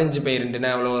 அப்போ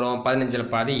 15/2ன்னா எவ்வளோ வரும்? 15ல்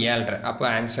பாதி 7.5. அப்போ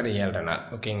ஆன்சர் 7.5 நாள்.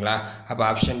 ஓகேங்களா? அப்போ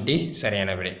ஆப்ஷன் டி சரியான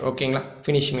விடை. ஓகேங்களா?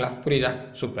 ஃபினிஷிங்களா? புரியுதா?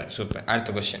 சூப்பர்.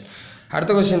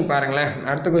 அடுத்த கொஸ்டின் பாருங்களேன்.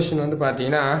 அடுத்த கொஸ்டின் வந்து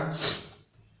பார்த்தீங்கன்னா,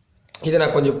 இதை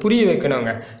நான் கொஞ்சம் புரிய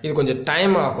வைக்கணுங்க. இது கொஞ்சம்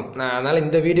டைம் ஆகும். நான் அதனால்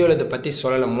இந்த வீடியோவில் இதை பற்றி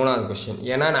சொல்லலை. 3வது கொஸ்டின்.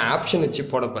 ஏன்னா நான் ஆப்ஷன் வச்சு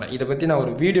போட போகிறேன். இதை பற்றி நான்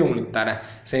ஒரு வீடியோ உங்களுக்கு தரேன்.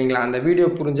 சரிங்களா? அந்த வீடியோ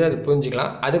புரிஞ்சால் அது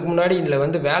புரிஞ்சுக்கலாம். அதுக்கு முன்னாடி இதில்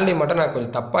வந்து வேல்யூ மட்டும் நான்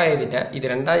கொஞ்சம் தப்பாக எழுதிட்டேன். இது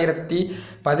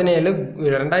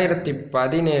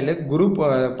 2017 குரூப்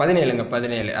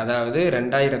 17 அதாவது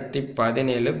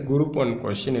 2017 குரூப் 1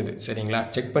 கொஸ்டின் இது. சரிங்களா?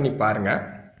 செக் பண்ணி பாருங்கள்.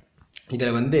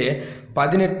 இதில் வந்து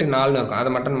 18 நாள்னு இருக்கும். அதை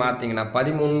மட்டும் மாற்றிங்கன்னா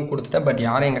 13 கொடுத்துட்டேன். பட்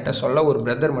யாரும் என்கிட்ட சொல்ல, ஒரு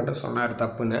பிரதர் மட்டும் சொன்னார்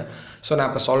தப்புன்னு. ஸோ நான்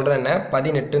இப்போ சொல்கிறேன்னு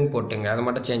 18ன்னு போட்டுங்க. அதை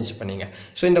மட்டும் சேஞ்ச் பண்ணிங்க.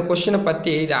 ஸோ இந்த கொஷினை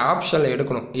பற்றி இது ஆப்ஷனில்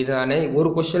எடுக்கணும். இது நான்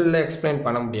ஒரு கொஷினில் எக்ஸ்பிளைன்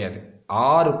பண்ண முடியாது.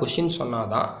 6 கொஷின்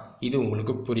சொன்னால் தான் இது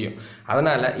உங்களுக்கு புரியும்.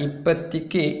 அதனால்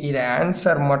இப்போதைக்கு இதை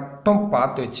ஆன்சர் மட்டும்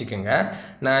பார்த்து வச்சுக்கோங்க.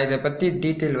 நான் இதை பற்றி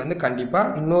டீட்டெயில் வந்து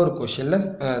கண்டிப்பாக இன்னொரு கொஷினில்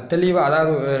தெளிவாக,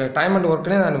 அதாவது டைம் அண்ட்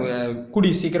ஒர்க்லேயே நான் கூடி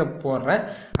சீக்கிரம் போடுறேன்.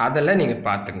 அதெல்லாம் நீங்கள்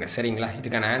பார்த்துங்க. சரிங்களா?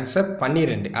 இதுக்கான ஆன்சர்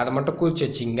 12. அதை மட்டும் குறித்து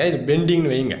வச்சுங்க. இது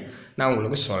பெண்டிங்னு வைங்க. நான்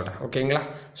உங்களுக்கு சொல்கிறேன். ஓகேங்களா?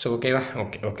 ஸோ ஓகேவா?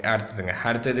 ஓகே.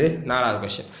 அடுத்தது 4வது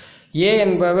கொஷின். ஏ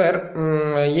என்பவர்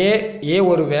ஏ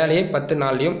ஒரு வேலையை 10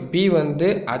 நாள்லையும், பி வந்து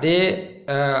அதே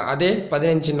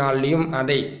 15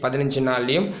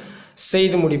 நாள்லையும்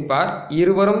செய்து முடிப்பார்.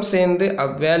 இருவரும் சேர்ந்து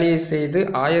அவ்வேலையை செய்து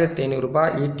 1500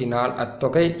 ரூபாய் ஈட்டினால்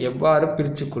அத்தொகை எவ்வாறு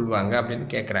பிரித்து கொள்வாங்க அப்படின்னு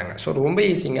கேட்குறாங்க. ஸோ ரொம்ப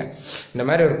ஈஸிங்க. இந்த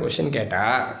மாதிரி ஒரு கொஷின்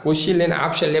கேட்டால் கொஷின்லேன்னு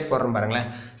ஆப்ஷன்லேயே போடுறோம் பாருங்களேன்.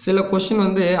 சில கொஷின்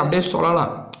வந்து அப்படியே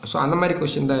சொல்லலாம். ஸோ அந்த மாதிரி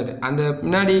கொஷின் தான் இது. அந்த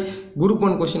முன்னாடி குரூப்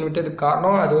 1 கொஷின் விட்டதுக்கு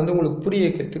காரணம் அது வந்து உங்களுக்கு புரிய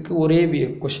வைக்கிறதுக்கு ஒரே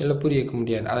கொஷினில் புரிய வைக்க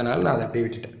முடியாது. அதனால் நான் அதை அப்படியே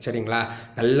விட்டுட்டேன். சரிங்களா?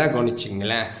 நல்லா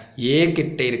கவனிச்சிங்களேன். ஏ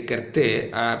கிட்ட இருக்கிறது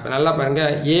நல்லா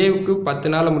பாருங்கள். ஏவுக்கு 10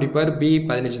 நாளில் முடிப்பார், பி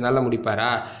 15 நாளில்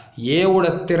முடிப்பாரா? ஏவோட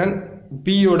திறன்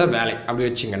பியோட வேலை அப்படி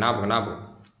வச்சுங்க. ஞாபகம்.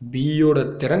 பியோட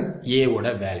திறன் ஏவோட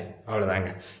வேலை. அவ்வளோதாங்க.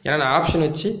 ஏன்னா நான் ஆப்ஷன்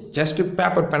வச்சு ஜஸ்ட்டு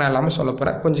பேப்பர் பேனா இல்லாமல் சொல்ல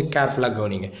போகிறேன். கொஞ்சம் கேர்ஃபுல்லாக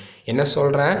கவனிங்க. என்ன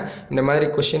சொல்கிறேன்? இந்த மாதிரி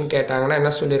கொஷின் கேட்டாங்கன்னா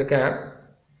என்ன சொல்லியிருக்கேன்?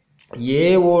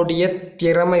 ஏவோடைய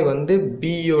திறமை வந்து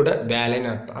பியோட வேலைன்னு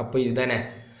அர்த்தம். அப்போ இதுதானே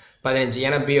 15.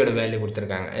 ஏன்னா பியோட வேல்யூ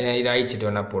கொடுத்துருக்காங்க. இதை அழிச்சிட்டு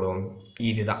வேணா போடுவோம்.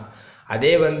 இதுதான்.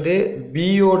 அதே வந்து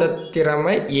பியோட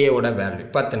திறமை ஏவோட வேல்யூ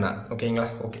 10 நாள். ஓகேங்களா?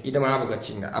 ஓகே. இதை ஞாபகம்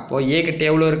வச்சுங்க. அப்போது ஏ கிட்ட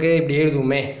எவ்வளோ இருக்குது? இப்படி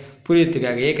எழுதுவோமே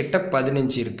புரியறதுக்காக. ஏ கிட்ட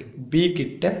 15 இருக்குது, பி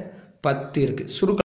கிட்ட 10 இருக்குது. சுருக்க